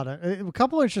plays out. A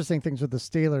couple of interesting things with the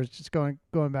Steelers, just going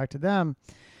back to them.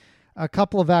 A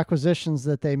couple of acquisitions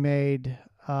that they made.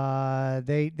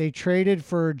 They traded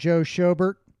for Joe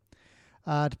Schobert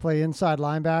to play inside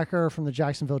linebacker from the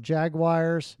Jacksonville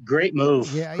Jaguars. Great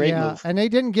move. Yeah, Great move. And they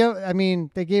didn't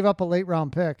they gave up a late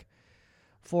round pick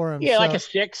for him. Yeah, like a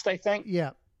 6th, I think.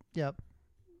 Yeah. Yep.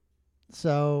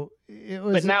 So it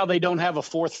was. But now they don't have a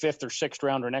 4th, 5th, or 6th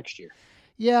rounder next year.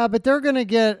 Yeah, but they're going to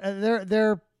get.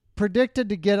 They're predicted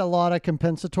to get a lot of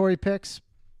compensatory picks.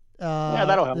 Yeah,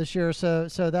 that'll help this year. So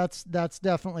that's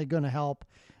definitely going to help.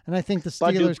 And I think the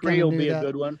Steelers will be a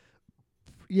good one.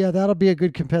 Yeah, that'll be a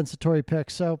good compensatory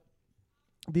pick. So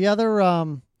the other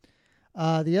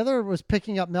was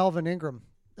picking up Melvin Ingram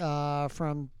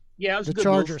from the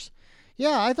Chargers. Move.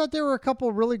 Yeah, I thought there were a couple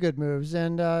of really good moves,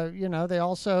 and they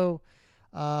also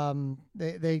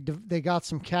they got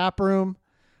some cap room.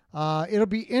 It'll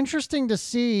be interesting to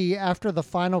see after the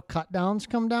final cut downs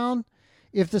come down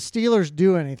if the Steelers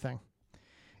do anything.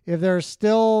 If there's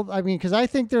still, because I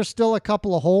think there's still a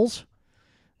couple of holes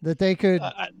that they could.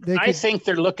 I think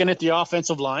they're looking at the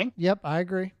offensive line. Yep, I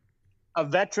agree. A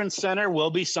veteran center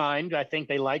will be signed. I think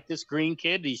they like this Green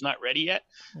kid. He's not ready yet.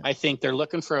 Yeah. I think they're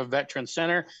looking for a veteran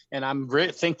center, and I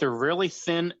think they're really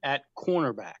thin at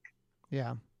cornerback.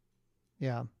 Yeah,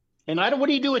 yeah. And what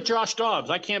do you do with Josh Dobbs?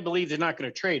 I can't believe they're not going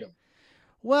to trade him.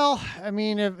 Well,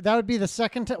 if that would be the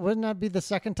second time. Wouldn't that be the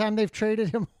second time they've traded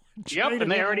him? Yep, and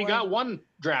they already got 1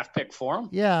 draft pick for him.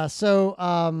 Yeah. So,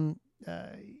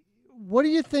 what do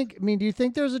you think? Do you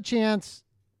think there's a chance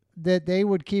that they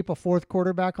would keep a 4th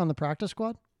quarterback on the practice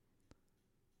squad?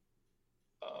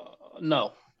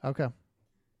 No. Okay.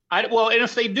 And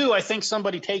if they do, I think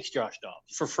somebody takes Josh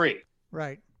Dobbs for free.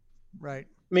 Right.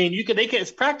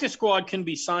 His practice squad can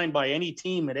be signed by any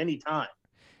team at any time.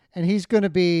 And he's going to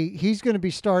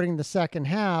be starting the second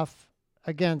half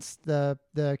against the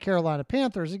Carolina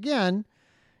Panthers. Again,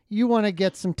 you want to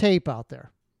get some tape out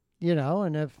there,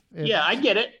 and if yeah, I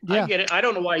get it. Yeah. I get it. I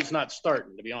don't know why he's not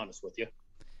starting, to be honest with you.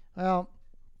 Well,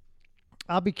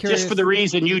 I'll be curious. Just for the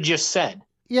reason you just said.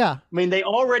 Yeah. They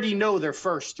already know their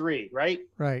first 3, right?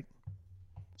 Right.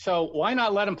 So why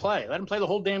not let him play? Let him play the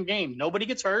whole damn game. Nobody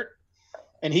gets hurt.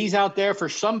 and he's out there for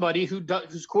somebody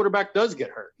whose quarterback does get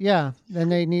hurt. Yeah, then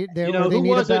they need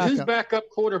who's backup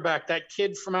quarterback? That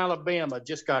kid from Alabama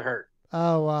just got hurt.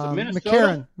 Oh,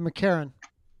 McCarron.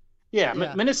 Yeah,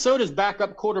 Minnesota's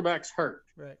backup quarterback's hurt.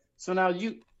 Right. So now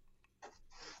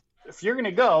if you're going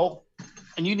to go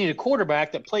and you need a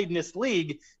quarterback that played in this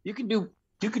league, you can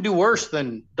do worse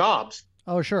than Dobbs.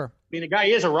 Oh, sure. I mean, the guy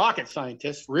is a rocket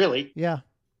scientist, really. Yeah,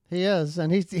 he is,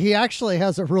 and he actually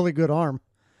has a really good arm.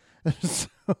 So.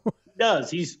 He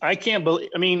does. I can't believe.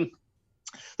 I mean,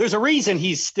 there's a reason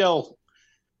he's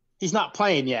not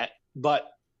playing yet, but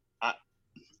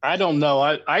I don't know.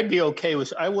 I'd be okay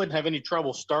with. I wouldn't have any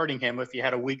trouble starting him if you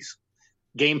had a week's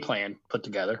game plan put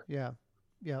together. Yeah.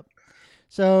 Yep.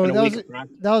 So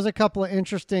that was a couple of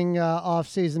interesting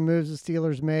off-season moves the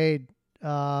Steelers made.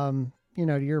 To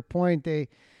your point, they're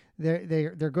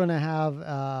going to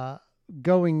have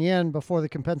going in before the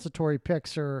compensatory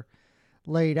picks are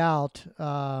laid out.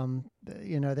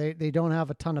 They don't have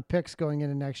a ton of picks going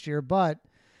into next year, but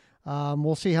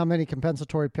we'll see how many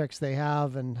compensatory picks they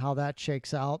have and how that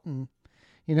shakes out. And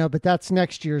but that's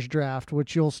next year's draft,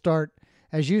 which you'll start,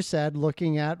 as you said,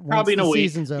 looking at once probably the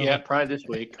season's over. Yeah, probably this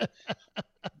week.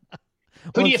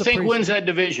 Who do you think wins that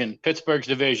division? Pittsburgh's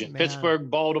division. Man.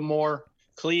 Pittsburgh, Baltimore,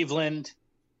 Cleveland.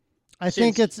 I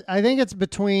think it's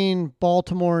between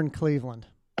Baltimore and Cleveland.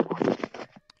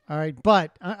 All right,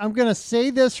 but I'm going to say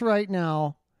this right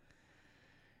now.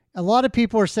 A lot of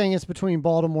people are saying it's between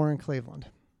Baltimore and Cleveland.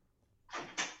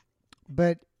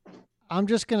 But I'm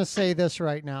just going to say this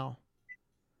right now.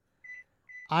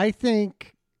 I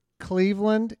think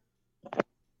Cleveland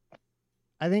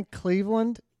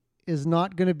is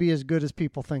not going to be as good as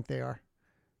people think they are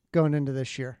going into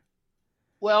this year.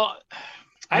 Well,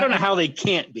 I don't know how they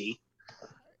can't be.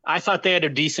 I thought they had a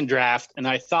decent draft, and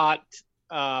I thought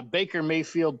Baker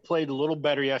Mayfield played a little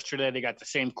better yesterday. They got the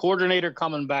same coordinator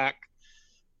coming back.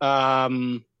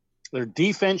 Their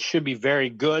defense should be very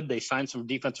good. They signed some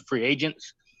defensive free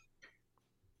agents.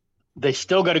 They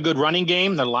still got a good running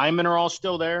game. The linemen are all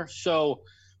still there. So,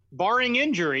 barring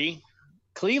injury,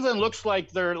 Cleveland looks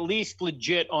like they're at least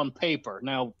legit on paper.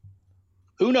 Now,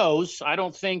 who knows? I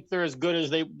don't think they're as good as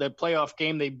the playoff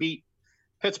game they beat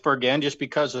Pittsburgh in, just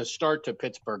because of the start to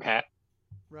Pittsburgh hat.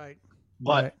 Right.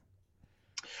 But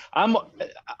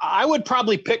I would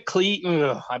probably pick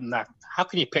Cleveland. I'm not. How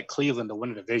can you pick Cleveland to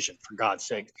win a division, for God's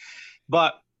sake?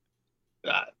 But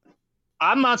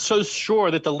I'm not so sure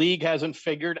that the league hasn't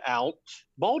figured out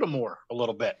Baltimore a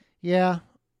little bit. Yeah,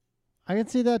 I can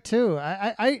see that too.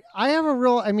 I have a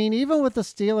real. I mean, even with the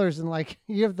Steelers and like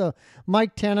you have the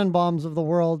Mike Tannenbaums of the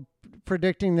world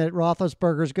predicting that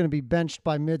Roethlisberger is going to be benched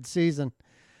by mid-season.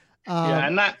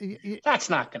 And that's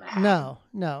not going to happen. No.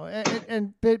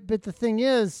 But the thing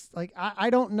is, like,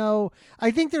 I don't know. I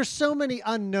think there's so many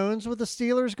unknowns with the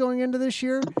Steelers going into this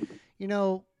year.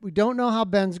 We don't know how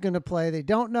Ben's going to play. They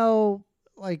don't know,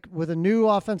 like, with a new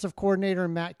offensive coordinator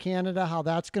in Matt Canada, how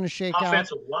that's going to shake out.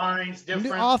 Offensive line's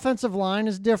different. Offensive line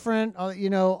is different,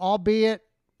 albeit,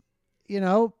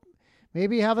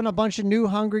 maybe having a bunch of new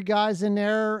hungry guys in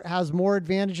there has more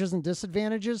advantages and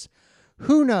disadvantages.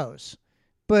 Who knows?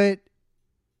 But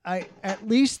at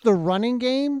least the running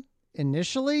game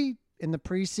initially in the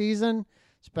preseason,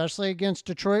 especially against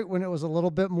Detroit when it was a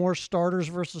little bit more starters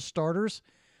versus starters,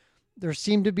 there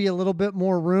seemed to be a little bit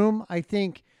more room. I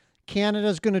think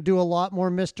Canada's going to do a lot more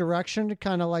misdirection to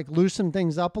kind of like loosen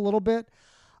things up a little bit.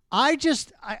 I can't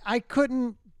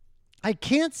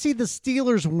see the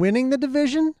Steelers winning the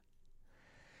division,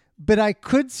 but I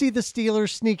could see the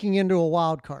Steelers sneaking into a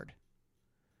wild card.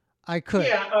 I could.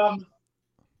 Yeah,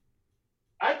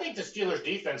 I think the Steelers'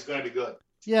 defense is going to be good.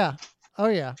 Yeah. Oh,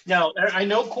 yeah. Now, I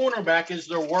know cornerback is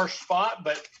their worst spot,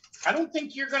 but I don't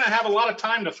think you're going to have a lot of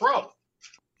time to throw.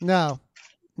 No,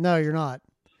 you're not.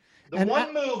 The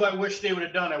one move I wish they would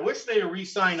have done, I wish they would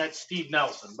re-signed that Steve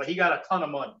Nelson, but he got a ton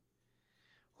of money.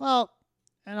 Well,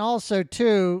 and also,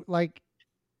 too, like,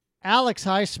 Alex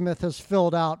Highsmith has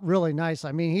filled out really nice.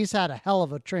 I mean, he's had a hell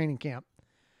of a training camp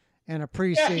and a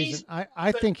preseason.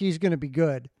 I think he's going to be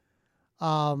good.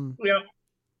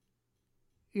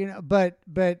 Yeah. But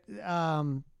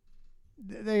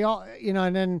they all,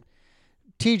 and then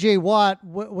TJ Watt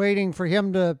waiting for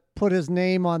him to put his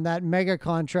name on that mega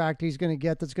contract he's going to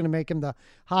get. That's going to make him the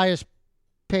highest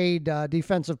paid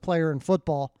defensive player in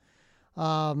football.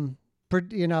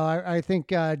 I think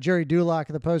Jerry Dulac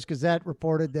of the Post-Gazette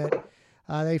reported that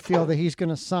they feel that he's going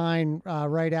to sign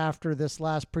right after this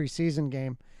last preseason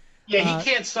game. Yeah, he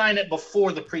can't sign it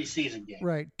before the preseason game.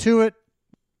 Right. Tuitt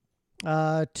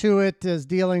is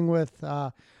dealing with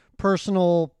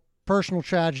personal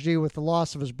tragedy with the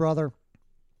loss of his brother.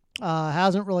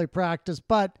 Hasn't really practiced,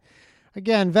 but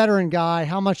again, veteran guy.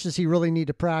 How much does he really need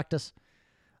to practice?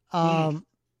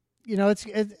 You know, it's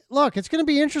going to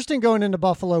be interesting going into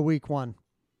Buffalo week 1.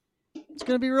 It's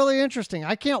going to be really interesting.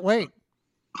 I can't wait.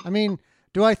 I mean,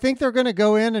 do I think they're going to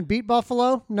go in and beat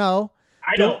Buffalo? No.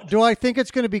 I don't. Do I think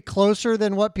it's going to be closer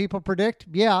than what people predict?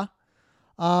 Yeah.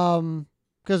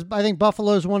 Because I think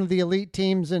Buffalo is one of the elite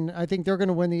teams, and I think they're going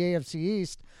to win the AFC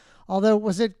East. Although,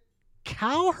 was it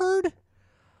Cowherd?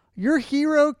 Your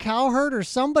hero, Cowherd, or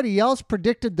somebody else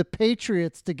predicted the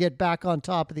Patriots to get back on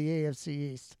top of the AFC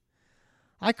East.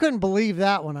 I couldn't believe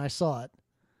that when I saw it.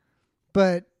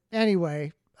 But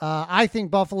anyway, I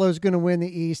think Buffalo's going to win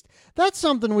the East. That's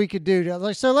something we could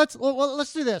do. So let's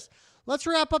do this. Let's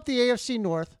wrap up the AFC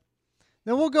North.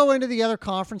 Then we'll go into the other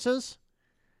conferences,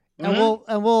 and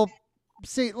we'll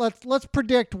see. Let's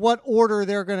predict what order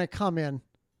they're going to come in.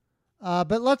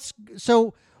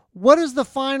 So what is the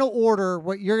final order?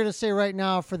 What you're going to say right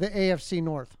now for the AFC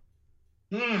North?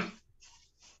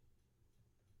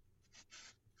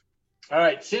 All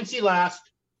right, Cincy last.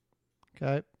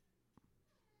 Okay.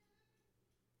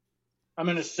 I'm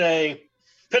going to say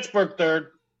Pittsburgh third.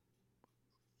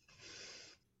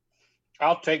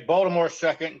 I'll take Baltimore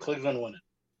second and Cleveland winning.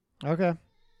 Okay.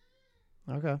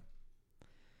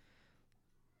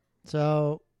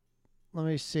 So let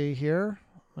me see here.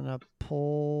 I'm going to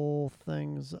pull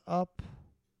things up.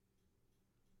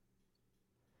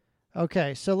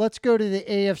 Okay, so let's go to the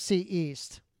AFC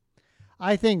East.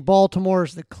 I think Baltimore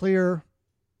is the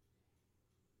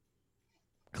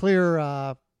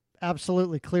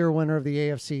absolutely clear winner of the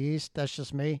AFC East. That's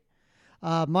just me.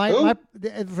 For the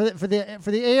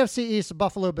AFC East, the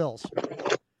Buffalo Bills.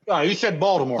 Oh, you said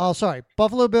Baltimore. Oh, sorry,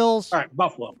 Buffalo Bills. All right,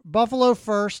 Buffalo. Buffalo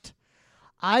first.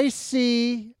 I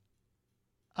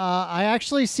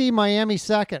actually see Miami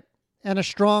second, and a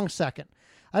strong second.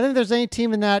 I think if there's any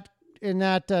team in that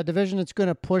division that's going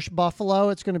to push Buffalo,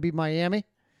 it's going to be Miami.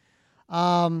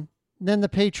 Then the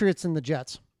Patriots and the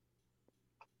Jets.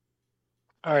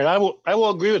 All right, I will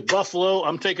agree with Buffalo.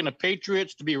 I'm taking the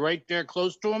Patriots to be right there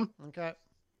close to them. Okay.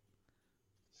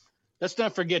 Let's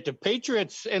not forget the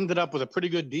Patriots ended up with a pretty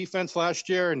good defense last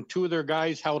year, and 2 of their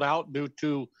guys held out due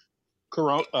to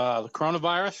the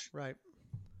coronavirus. Right.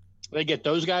 They get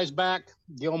those guys back,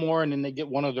 Gilmore, and then they get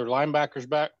one of their linebackers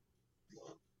back.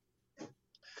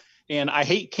 And I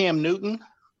hate Cam Newton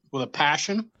with a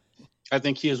passion. I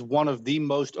think he is one of the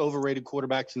most overrated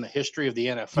quarterbacks in the history of the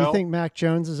NFL. Do you think Mac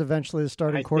Jones is eventually the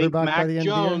starting quarterback by the end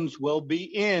of the year? Mac Jones will be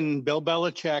in Bill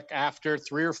Belichick after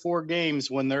 3 or 4 games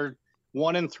when they're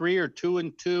 1-3 or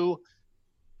 2-2.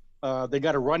 They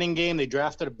got a running game. They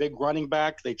drafted a big running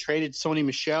back. They traded Sony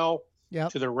Michel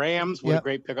to the Rams. What a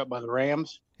great pickup by the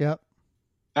Rams. Yep.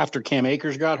 After Cam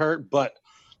Akers got hurt. But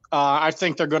I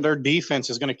think their defense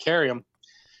is going to carry them.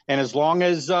 And as long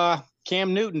as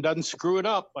Cam Newton doesn't screw it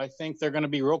up, I think they're going to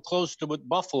be real close to with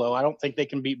Buffalo. I don't think they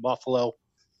can beat Buffalo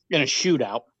in a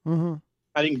shootout. Mm-hmm.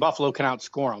 I think Buffalo can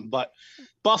outscore them. But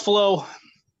Buffalo,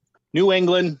 New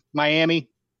England, Miami,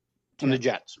 and the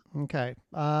Jets. Okay.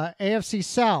 AFC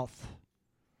South.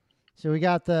 So we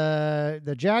got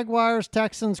the Jaguars,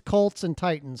 Texans, Colts, and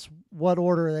Titans. What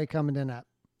order are they coming in at?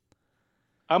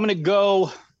 I'm going to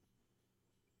go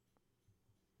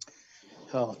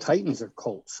Titans or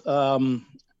Colts.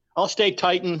 I'll stay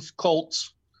Titans,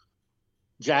 Colts.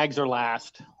 Jags are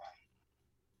last.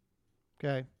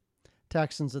 Okay.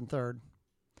 Texans in third.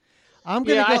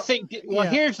 I think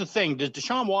here's the thing. Is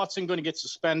Deshaun Watson going to get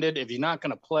suspended? If he's not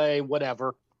going to play,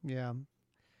 whatever. Yeah.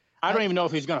 I don't even know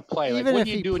if he's going to play. Like, what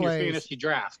do you do in your fantasy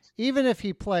draft? Even if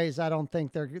he plays, I don't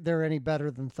think they're any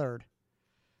better than third.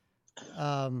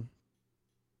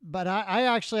 But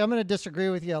I'm going to disagree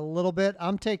with you a little bit.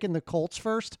 I'm taking the Colts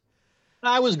first.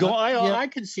 I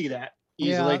could see that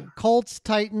easily. Yeah, Colts,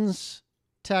 Titans,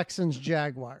 Texans,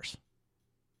 Jaguars.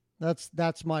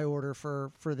 That's my order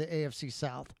for the AFC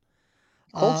South.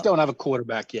 Colts don't have a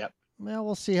quarterback yet. Well,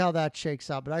 we'll see how that shakes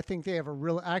out. But I think they have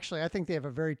I think they have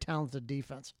a very talented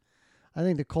defense. I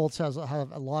think the Colts have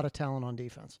a lot of talent on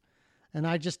defense. And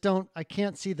I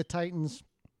can't see the Titans.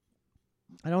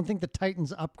 I don't think the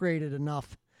Titans upgraded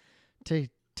enough to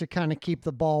kind of keep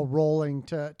the ball rolling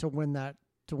to win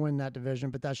that division,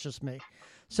 but that's just me.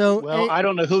 So I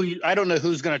don't know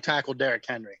who's going to tackle Derrick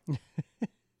Henry.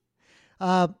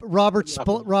 Robert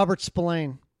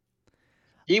Spillane.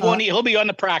 He'll be on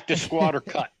the practice squad or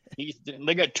cut.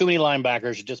 They got too many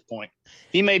linebackers at this point.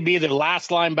 He may be the last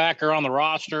linebacker on the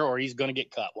roster, or he's going to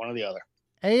get cut. One or the other.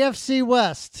 AFC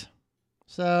West.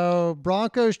 So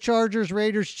Broncos, Chargers,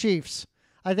 Raiders, Chiefs.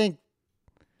 I think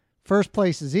first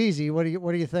place is easy. What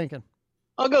are you thinking?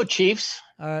 I'll go Chiefs.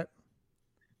 All right.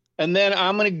 And then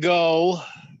I'm going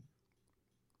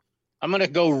to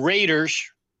go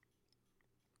Raiders,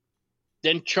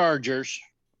 then Chargers,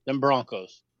 then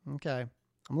Broncos. Okay.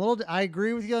 I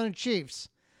agree with you on the Chiefs,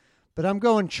 but I'm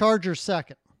going Chargers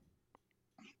second.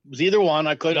 It was either one.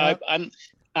 I could. Yep.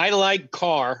 I like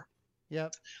Carr.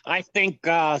 Yep. I think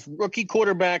rookie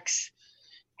quarterbacks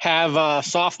have a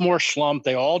sophomore slump.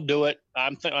 They all do it.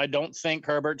 I don't think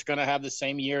Herbert's going to have the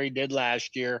same year he did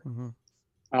last year.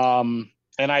 Mm-hmm.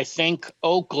 And I think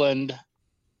Oakland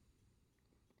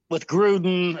with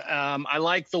Gruden, I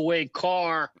like the way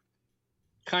Carr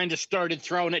kind of started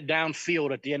throwing it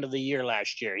downfield at the end of the year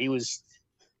last year. He was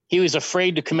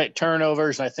afraid to commit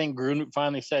turnovers. I think Gruden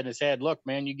finally said in his head, look,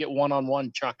 man, you get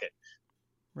one-on-one, chuck it.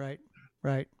 Right.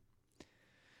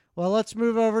 Well, let's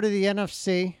move over to the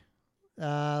NFC.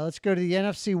 Let's go to the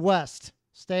NFC West.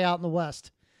 Stay out in the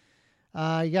West.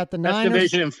 You got the Best Niners.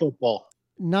 division in football.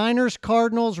 Niners,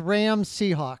 Cardinals, Rams,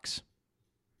 Seahawks.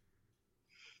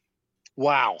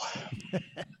 Wow.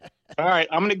 All right,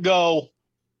 I'm going to go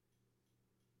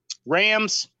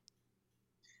Rams,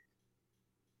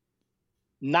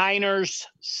 Niners,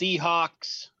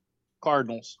 Seahawks,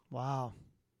 Cardinals. Wow.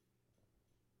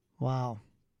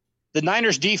 The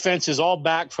Niners defense is all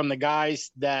back from the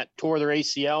guys that tore their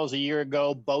ACLs a year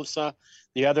ago. Bosa,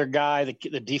 the other guy,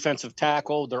 the defensive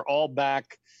tackle, they're all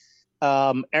back.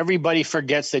 Everybody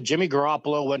forgets that Jimmy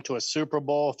Garoppolo went to a Super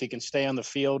Bowl if he can stay on the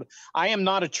field. I am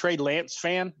not a Trey Lance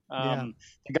fan. The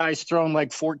guy's thrown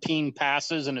like 14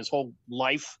 passes in his whole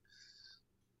life.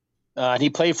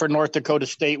 He played for North Dakota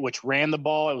State, which ran the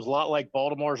ball. It was a lot like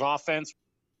Baltimore's offense.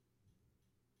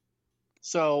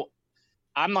 So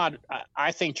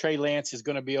I think Trey Lance is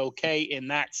going to be okay in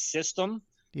that system.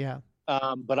 Yeah.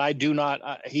 But I do not,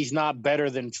 he's not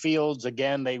better than Fields.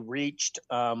 Again, they reached,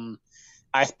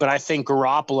 but I think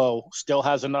Garoppolo still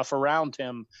has enough around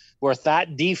him with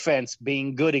that defense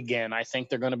being good again. I think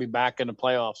they're going to be back in the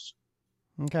playoffs.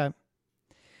 Okay.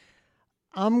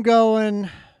 I'm going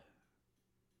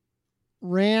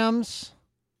Rams,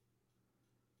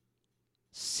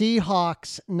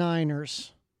 Seahawks,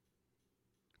 Niners,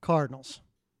 Cardinals.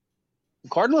 The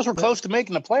Cardinals were close to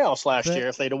making the playoffs last year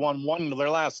if they'd have won one of their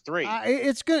last three.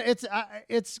 It's going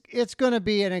to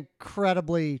be an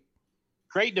incredibly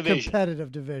great division,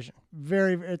 competitive division.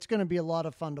 It's going to be a lot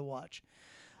of fun to watch.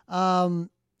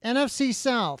 NFC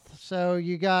South. So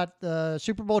you got the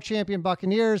Super Bowl champion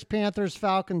Buccaneers, Panthers,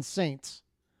 Falcons, Saints.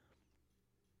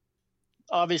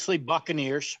 Obviously,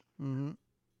 Buccaneers. Mm-hmm.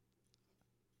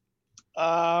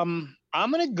 I'm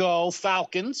going to go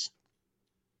Falcons.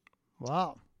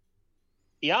 Wow.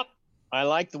 Yep. I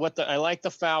like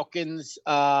the Falcons.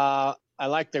 I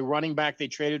like the running back they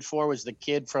traded for was the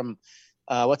kid from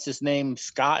what's his name?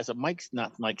 Scott. Is it Mike?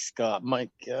 Not Mike Scott.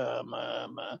 Mike.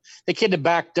 The kid that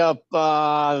backed up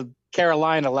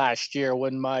Carolina last year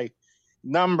when my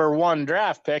number one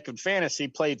draft pick in fantasy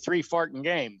played 3 farting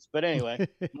games. But anyway,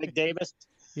 Mike Davis.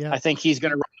 Yeah. I think he's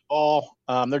going to run the ball.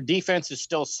 Their defense is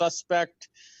still suspect,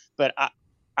 but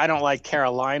I don't like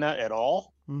Carolina at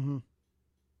all. Mm-hmm.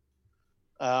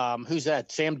 Who's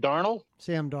that? Sam Darnold?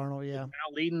 Sam Darnold, yeah.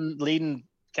 Now leading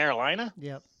Carolina?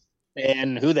 Yep.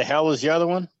 And who the hell is the other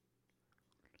one?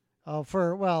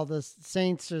 The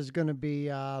Saints is going to be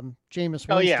Jameis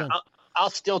Winston. Oh, yeah. I'll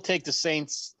still take the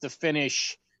Saints to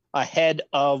finish ahead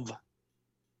of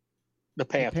the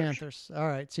Panthers. All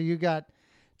right. So you got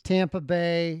Tampa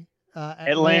Bay,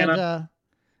 Atlanta.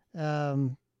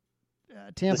 Tampa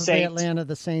Bay, Atlanta,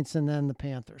 the Saints, and then the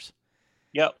Panthers.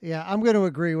 Yep. Yeah, I'm going to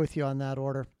agree with you on that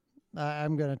order.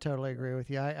 I'm going to totally agree with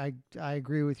you. I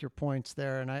agree with your points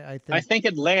there, and I think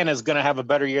Atlanta is going to have a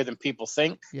better year than people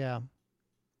think. Yeah.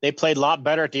 They played a lot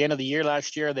better at the end of the year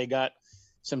last year. They got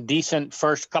some decent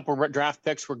first couple draft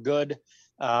picks were good.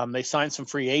 They signed some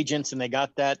free agents, and they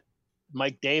got that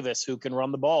Mike Davis who can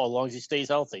run the ball as long as he stays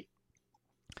healthy.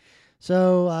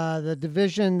 So the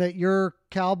division that your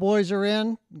Cowboys are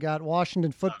in, got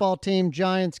Washington football team,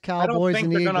 Giants, Cowboys, and Eagles. I don't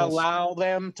think they're going to allow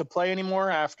them to play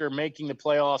anymore after making the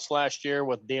playoffs last year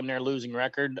with damn near losing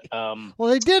record. Well,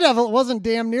 they did have it wasn't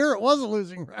damn near. It was a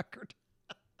losing record.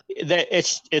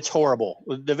 It's horrible.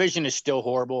 The division is still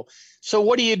horrible. So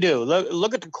what do you do?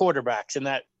 Look at the quarterbacks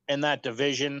in that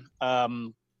division.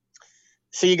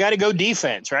 So you got to go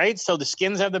defense, right? So the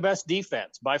Skins have the best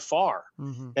defense by far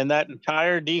in that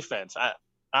entire defense.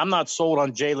 I'm not sold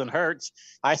on Jalen Hurts.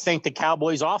 I think the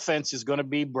Cowboys offense is going to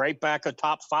be right back a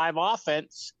top 5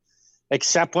 offense,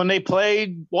 except when they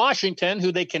played Washington,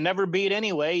 who they can never beat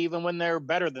anyway, even when they're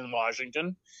better than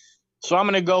Washington. So I'm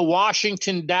going to go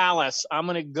Washington, Dallas. I'm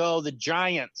going to go the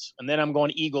Giants, and then I'm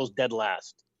going Eagles dead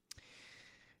last.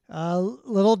 A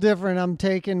little different. I'm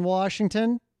taking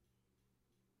Washington.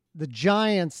 the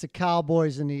Giants, the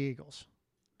Cowboys, and the Eagles.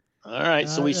 All right,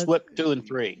 so we swept 2 and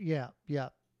 3. Yeah, yeah.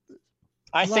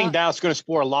 I think Dallas is going to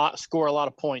score a lot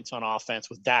of points on offense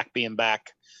with Dak being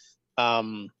back.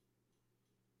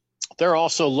 They're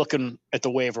also looking at the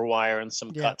waiver wire and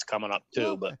some cuts coming up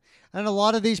too. But and a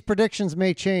lot of these predictions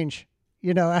may change,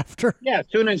 after. Yeah, as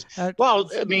soon as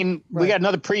we got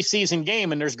another preseason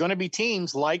game, and there's going to be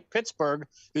teams like Pittsburgh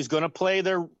who's going to play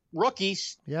their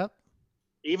rookies. Yep.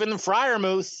 Even the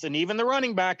Freiermuth and even the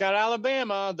running back out of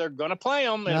Alabama, they're going to play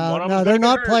them. And they're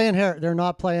not playing Harris. They're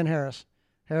not playing Harris.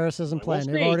 Harris isn't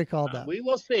playing. They've already called that. We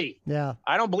will see. Yeah.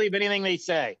 I don't believe anything they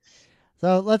say.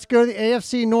 So let's go to the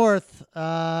AFC North.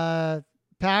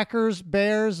 Packers,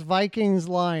 Bears, Vikings,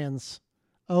 Lions.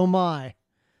 Oh my.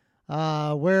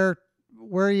 Where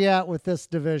are you at with this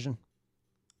division?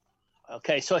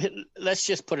 Okay, so let's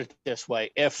just put it this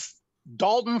way. If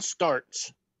Dalton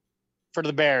starts for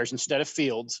the Bears instead of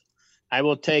Fields, I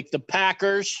will take the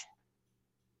Packers.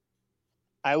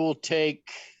 I will take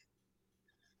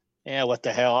what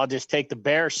the hell? I'll just take the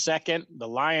Bears second, the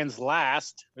Lions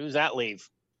last. Who's that leave?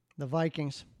 The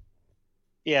Vikings.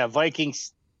 Yeah,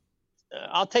 Vikings.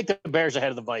 I'll take the Bears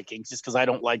ahead of the Vikings just because I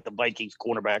don't like the Vikings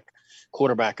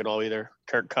quarterback at all either.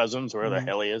 Kirk Cousins, where the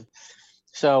hell he is.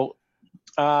 So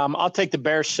I'll take the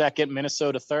Bears second,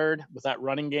 Minnesota third with that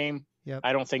running game. Yep.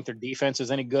 I don't think their defense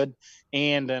is any good.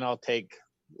 And then I'll take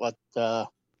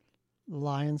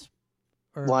Lions.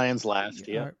 Lions last,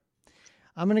 yeah. Right.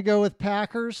 I'm going to go with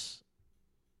Packers,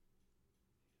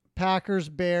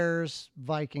 Bears,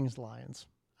 Vikings, Lions.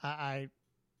 I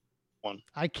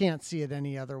can't see it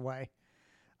any other way.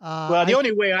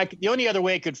 The only other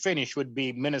way it could finish would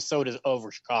be Minnesota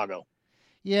over Chicago.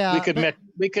 Yeah,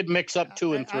 we could mix up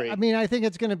 2 and 3. I think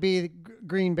it's going to be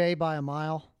Green Bay by a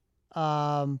mile.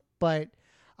 But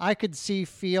I could see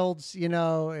Fields.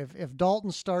 If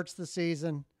Dalton starts the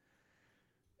season,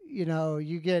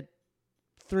 you get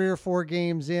 3 or 4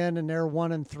 games in and they're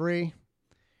 1 and 3.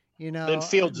 Then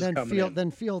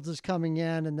Fields is coming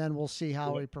in, and then we'll see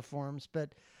how he performs.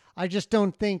 But I just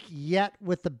don't think yet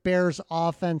with the Bears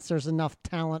offense, there's enough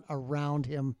talent around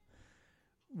him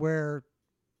where,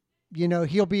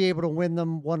 he'll be able to win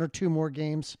them 1 or 2 more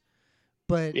games.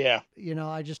 But,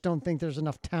 I just don't think there's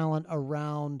enough talent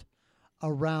around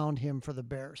him for the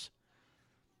Bears.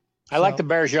 I like the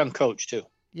Bears' young coach too.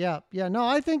 Yeah. Yeah. No,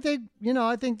 I think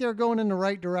they're going in the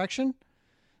right direction.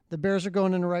 The Bears are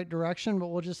going in the right direction, but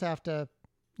we'll just have to,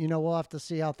 we'll have to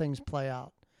see how things play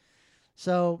out.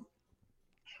 So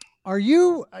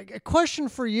a question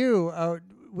for you,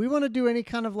 we want to do any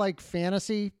kind of like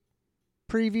fantasy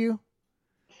preview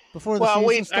before the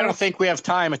season starts? I don't think we have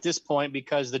time at this point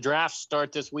because the drafts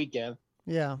start this weekend.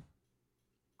 Yeah.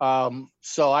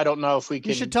 So I don't know if we can.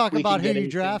 You should talk about who you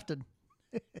drafted.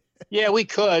 Yeah, we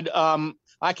could.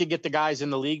 I could get the guys in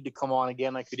the league to come on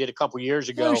again like we did a couple years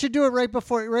ago. Yeah, we should do it right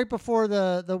before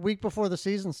the week before the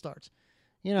season starts.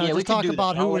 Just talk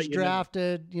about who was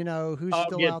drafted, who's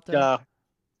still out there.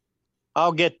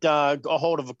 I'll get a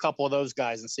hold of a couple of those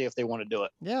guys and see if they want to do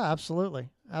it. Yeah, absolutely.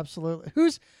 Absolutely.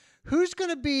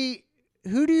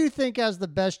 Who do you think has the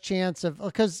best chance of,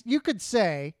 because you could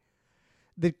say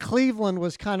that Cleveland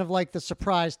was kind of like the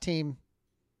surprise team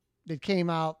that came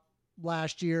out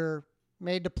last year,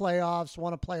 made the playoffs,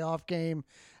 won a playoff game,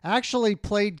 actually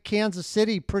played Kansas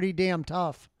City pretty damn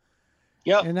tough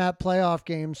in that playoff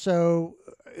game. So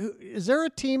is there a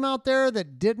team out there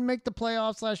that didn't make the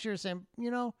playoffs last year saying,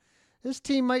 this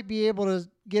team might be able to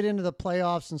get into the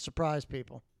playoffs and surprise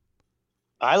people?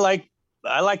 I like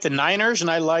the Niners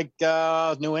and I like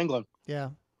New England. Yeah.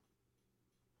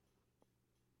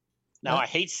 Now, I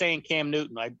hate saying Cam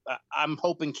Newton. I'm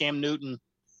hoping Cam Newton,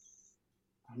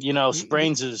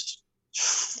 sprains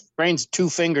 2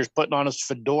 fingers putting on his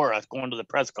fedora going to the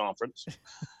press conference,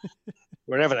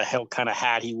 whatever the hell kind of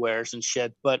hat he wears and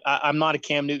shit. But I'm not a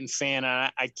Cam Newton fan.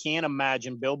 And I can't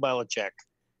imagine Bill Belichick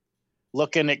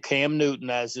looking at Cam Newton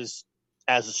as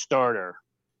a starter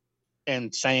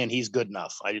and saying he's good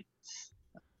enough.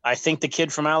 I think the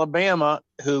kid from Alabama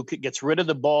who gets rid of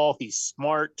the ball, he's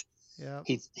smart. Yeah.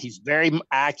 He's very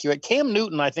accurate. Cam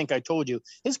Newton, I think I told you,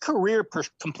 his career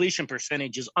completion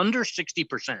percentage is under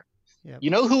 60%. Yep. You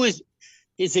know who his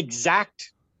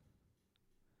exact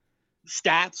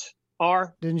stats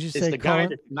are? Didn't you is say the guy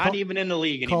that's not even in the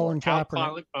league anymore?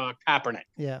 Kaepernick. Kaepernick.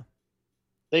 Yeah.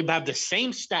 They have the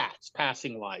same stats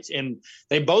passing wise, and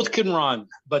they both can run,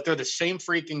 but they're the same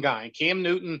freaking guy. And Cam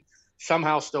Newton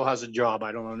somehow still has a job.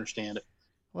 I don't understand it.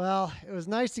 Well, it was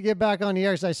nice to get back on the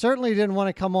air because I certainly didn't want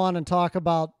to come on and talk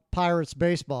about Pirates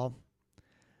baseball.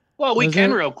 Well, we Was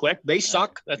can it- real quick. They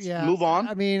suck. Let's move on.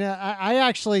 I mean, I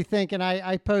actually think, and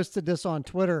I posted this on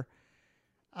Twitter.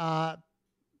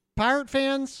 Pirate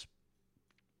fans,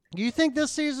 do you think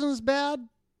this season's bad?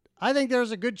 I think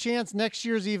there's a good chance next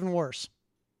year's even worse.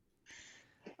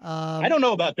 I don't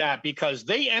know about that because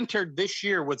they entered this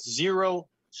year with 0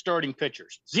 starting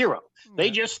pitchers. 0.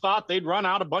 They just thought they'd run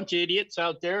out a bunch of idiots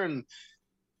out there and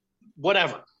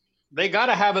whatever. They got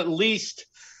to have at least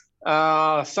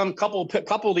some couple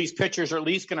of these pitchers are at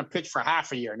least going to pitch for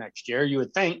half a year next year, you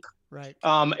would think. Right.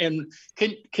 And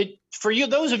can for you,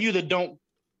 those of you that don't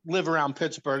live around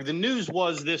Pittsburgh, the news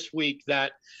was this week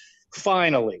that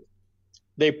finally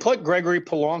they put Gregory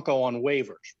Polanco on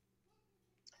waivers.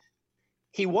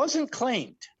 He wasn't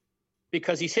claimed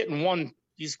because he's hitting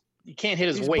he can't hit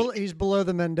his weight. He's below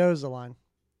the Mendoza line.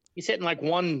 He's hitting like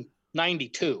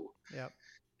 192. Yep.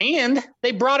 And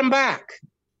they brought him back.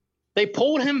 They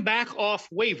pulled him back off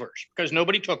waivers because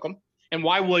nobody took him. And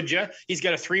why would you? He's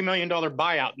got a $3 million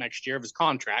buyout next year of his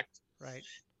contract. Right.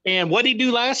 And what did he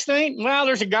do last night? Well,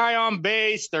 there's a guy on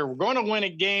base. They're going to win a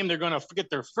game. They're going to get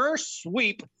their first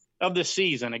sweep of the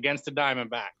season against the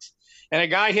Diamondbacks. And a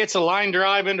guy hits a line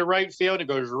drive into right field. It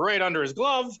goes right under his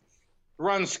glove.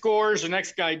 Run scores. The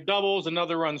next guy doubles.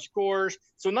 Another run scores.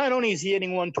 So not only is he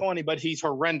hitting 120, but he's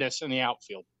horrendous in the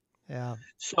outfield. Yeah.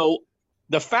 So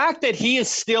the fact that he is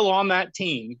still on that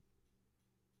team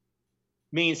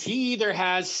means he either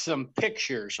has some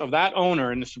pictures of that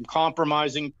owner in some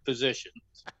compromising positions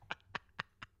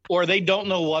or they don't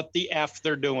know what the F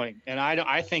they're doing. And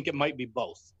I think it might be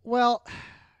both. Well,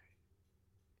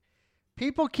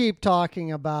 people keep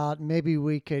talking about maybe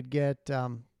we could get, get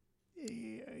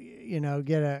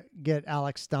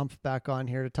Alex Stumpf back on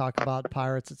here to talk about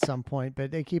Pirates at some point.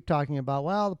 But they keep talking about,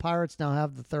 well, the Pirates now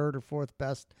have the 3rd or 4th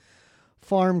best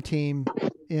farm team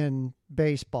in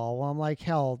baseball. Well, I'm like,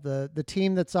 hell, the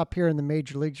team that's up here in the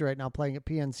major leagues right now playing at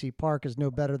PNC Park is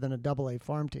no better than a AA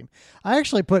farm team. I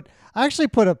actually put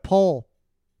a poll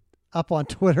up on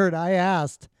Twitter and I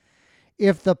asked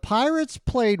if the Pirates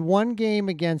played one game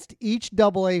against each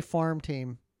AA farm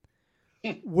team,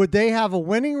 would they have a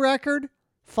winning record,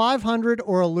 500,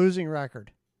 or a losing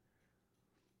record?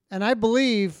 And I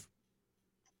believe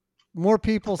more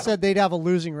people said they'd have a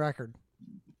losing record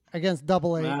against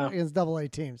AA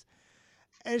teams.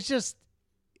 It's just,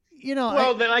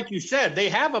 well, then, like you said, they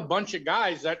have a bunch of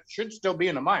guys that should still be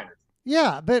in the minors.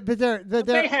 Yeah, but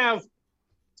they have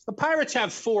the Pirates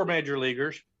have 4 major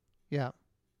leaguers. Yeah.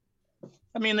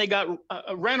 I mean, they got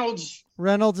Reynolds.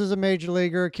 Reynolds is a major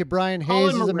leaguer. Brian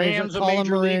Hayes is a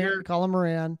major leaguer. Colin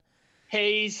Moran.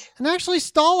 Hayes. And actually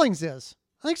Stallings is.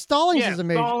 I think Stallings is a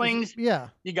major. Stallings. Yeah.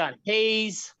 You got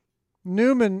Hayes.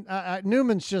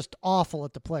 Newman's just awful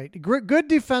at the plate. Good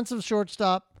defensive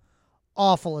shortstop,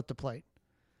 awful at the plate.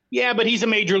 Yeah, but he's a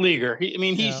major leaguer.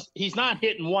 He's not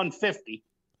hitting 150.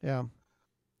 Yeah.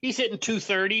 He's hitting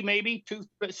 230 maybe.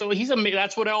 So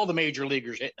that's what all the major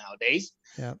leaguers hit nowadays.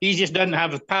 Yeah. He just doesn't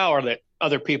have the power that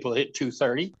other people hit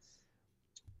 230.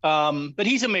 But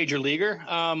he's a major leaguer.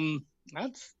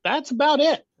 That's about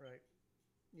it. Right.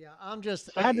 Yeah, I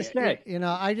had to say.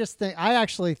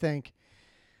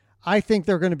 I think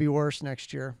they're going to be worse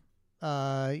next year.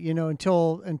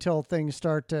 Until things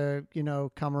start to,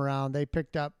 come around. They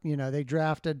picked up,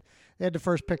 they had the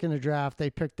first pick in the draft.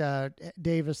 They picked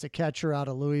Davis, the catcher out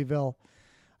of Louisville.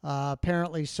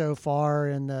 Apparently so far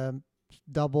in the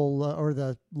double or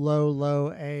the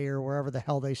low A or wherever the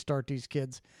hell they start these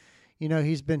kids,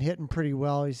 he's been hitting pretty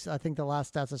well. I think the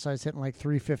last stats I saw he's hitting like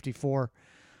 354.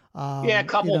 A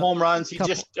couple home runs. He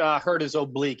just hurt his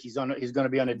oblique. He's going to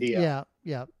be on a DL.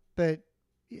 Yeah. But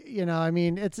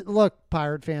look,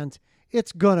 Pirate fans,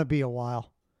 it's going to be a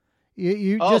while.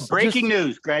 Breaking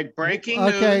news, Greg. Breaking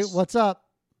news. Okay, what's up?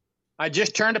 I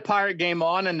just turned a Pirate game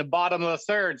on in the bottom of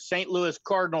the 3rd. St. Louis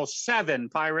Cardinals 7,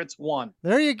 Pirates 1.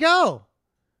 There you go.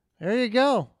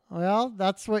 Well,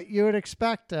 that's what you would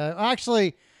expect.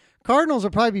 Actually, Cardinals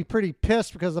will probably be pretty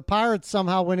pissed because the Pirates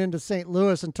somehow went into St.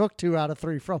 Louis and took 2 out of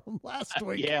 3 from them last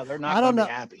week. Yeah, they're not going to be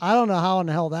happy. I don't know how in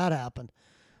the hell that happened.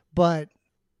 But,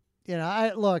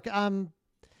 the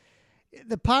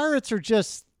Pirates are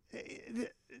just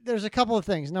 – there's a couple of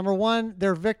things. Number one,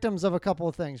 they're victims of a couple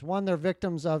of things. One, they're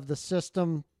victims of the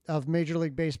system of Major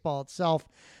League Baseball itself.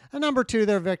 And number two,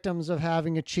 they're victims of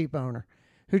having a cheap owner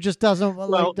who just doesn't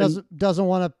want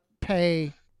to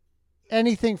pay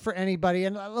anything for anybody.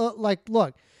 And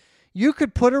look, you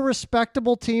could put a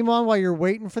respectable team on while you're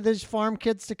waiting for these farm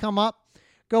kids to come up.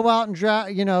 Go out and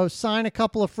draft, sign a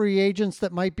couple of free agents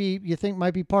that you think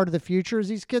might be part of the future as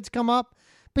these kids come up.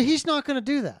 But he's not going to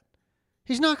do that.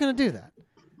 He's not going to do that.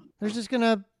 They're just going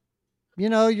to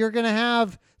you're going to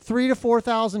have 3,000 to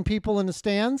 4,000 people in the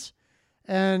stands,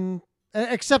 and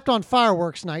except on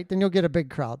fireworks night, then you'll get a big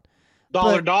crowd.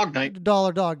 Dollar dog night.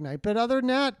 But other than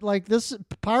that, like this,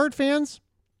 Pirate fans,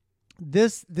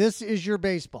 this is your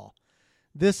baseball.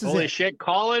 This is Holy it. shit.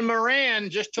 Colin Moran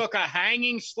just took a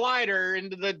hanging slider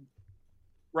into the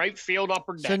right field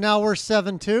upper deck. So now we're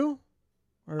 7-2?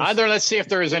 Either let's see if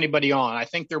there is anybody on. I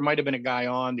think there might have been a guy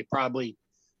on. He probably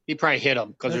hit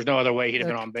him because there's no other way he'd have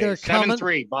been on base.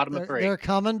 7-3, bottom of 3. They're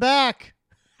coming back.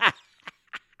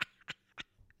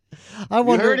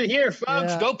 You heard it here,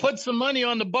 folks. Yeah. Go put some money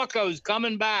on the Buccos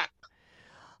coming back.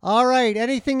 All right.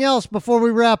 Anything else before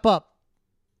we wrap up?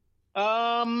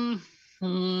 What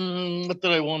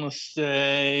did I want to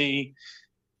say?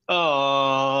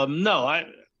 No,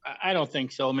 I don't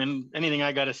think so. I mean, anything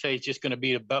I got to say is just going to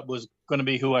be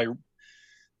who I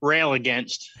rail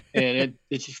against, and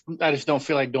I just don't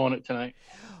feel like doing it tonight.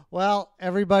 Well,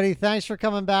 everybody, thanks for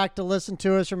coming back to listen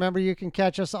to us. Remember, you can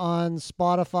catch us on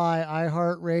Spotify,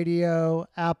 iHeartRadio,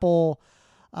 Apple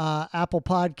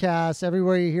Podcasts,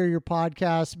 everywhere you hear your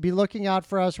podcasts. Be looking out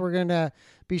for us. We're going to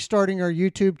be starting our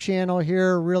YouTube channel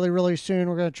here really, really soon.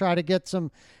 We're going to try to get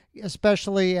some,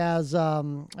 especially as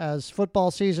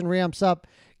football season ramps up,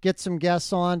 get some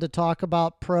guests on to talk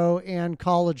about pro and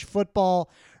college football.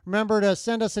 Remember to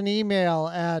send us an email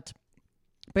at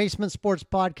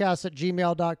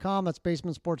basementsportspodcast@gmail.com. That's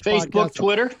Basement Sports Facebook, Podcast.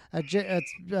 Twitter. At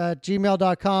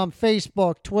gmail.com,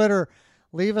 Facebook, Twitter.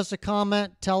 Leave us a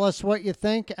comment. Tell us what you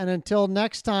think. And until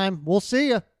next time, we'll see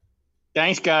you.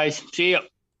 Thanks, guys. See you.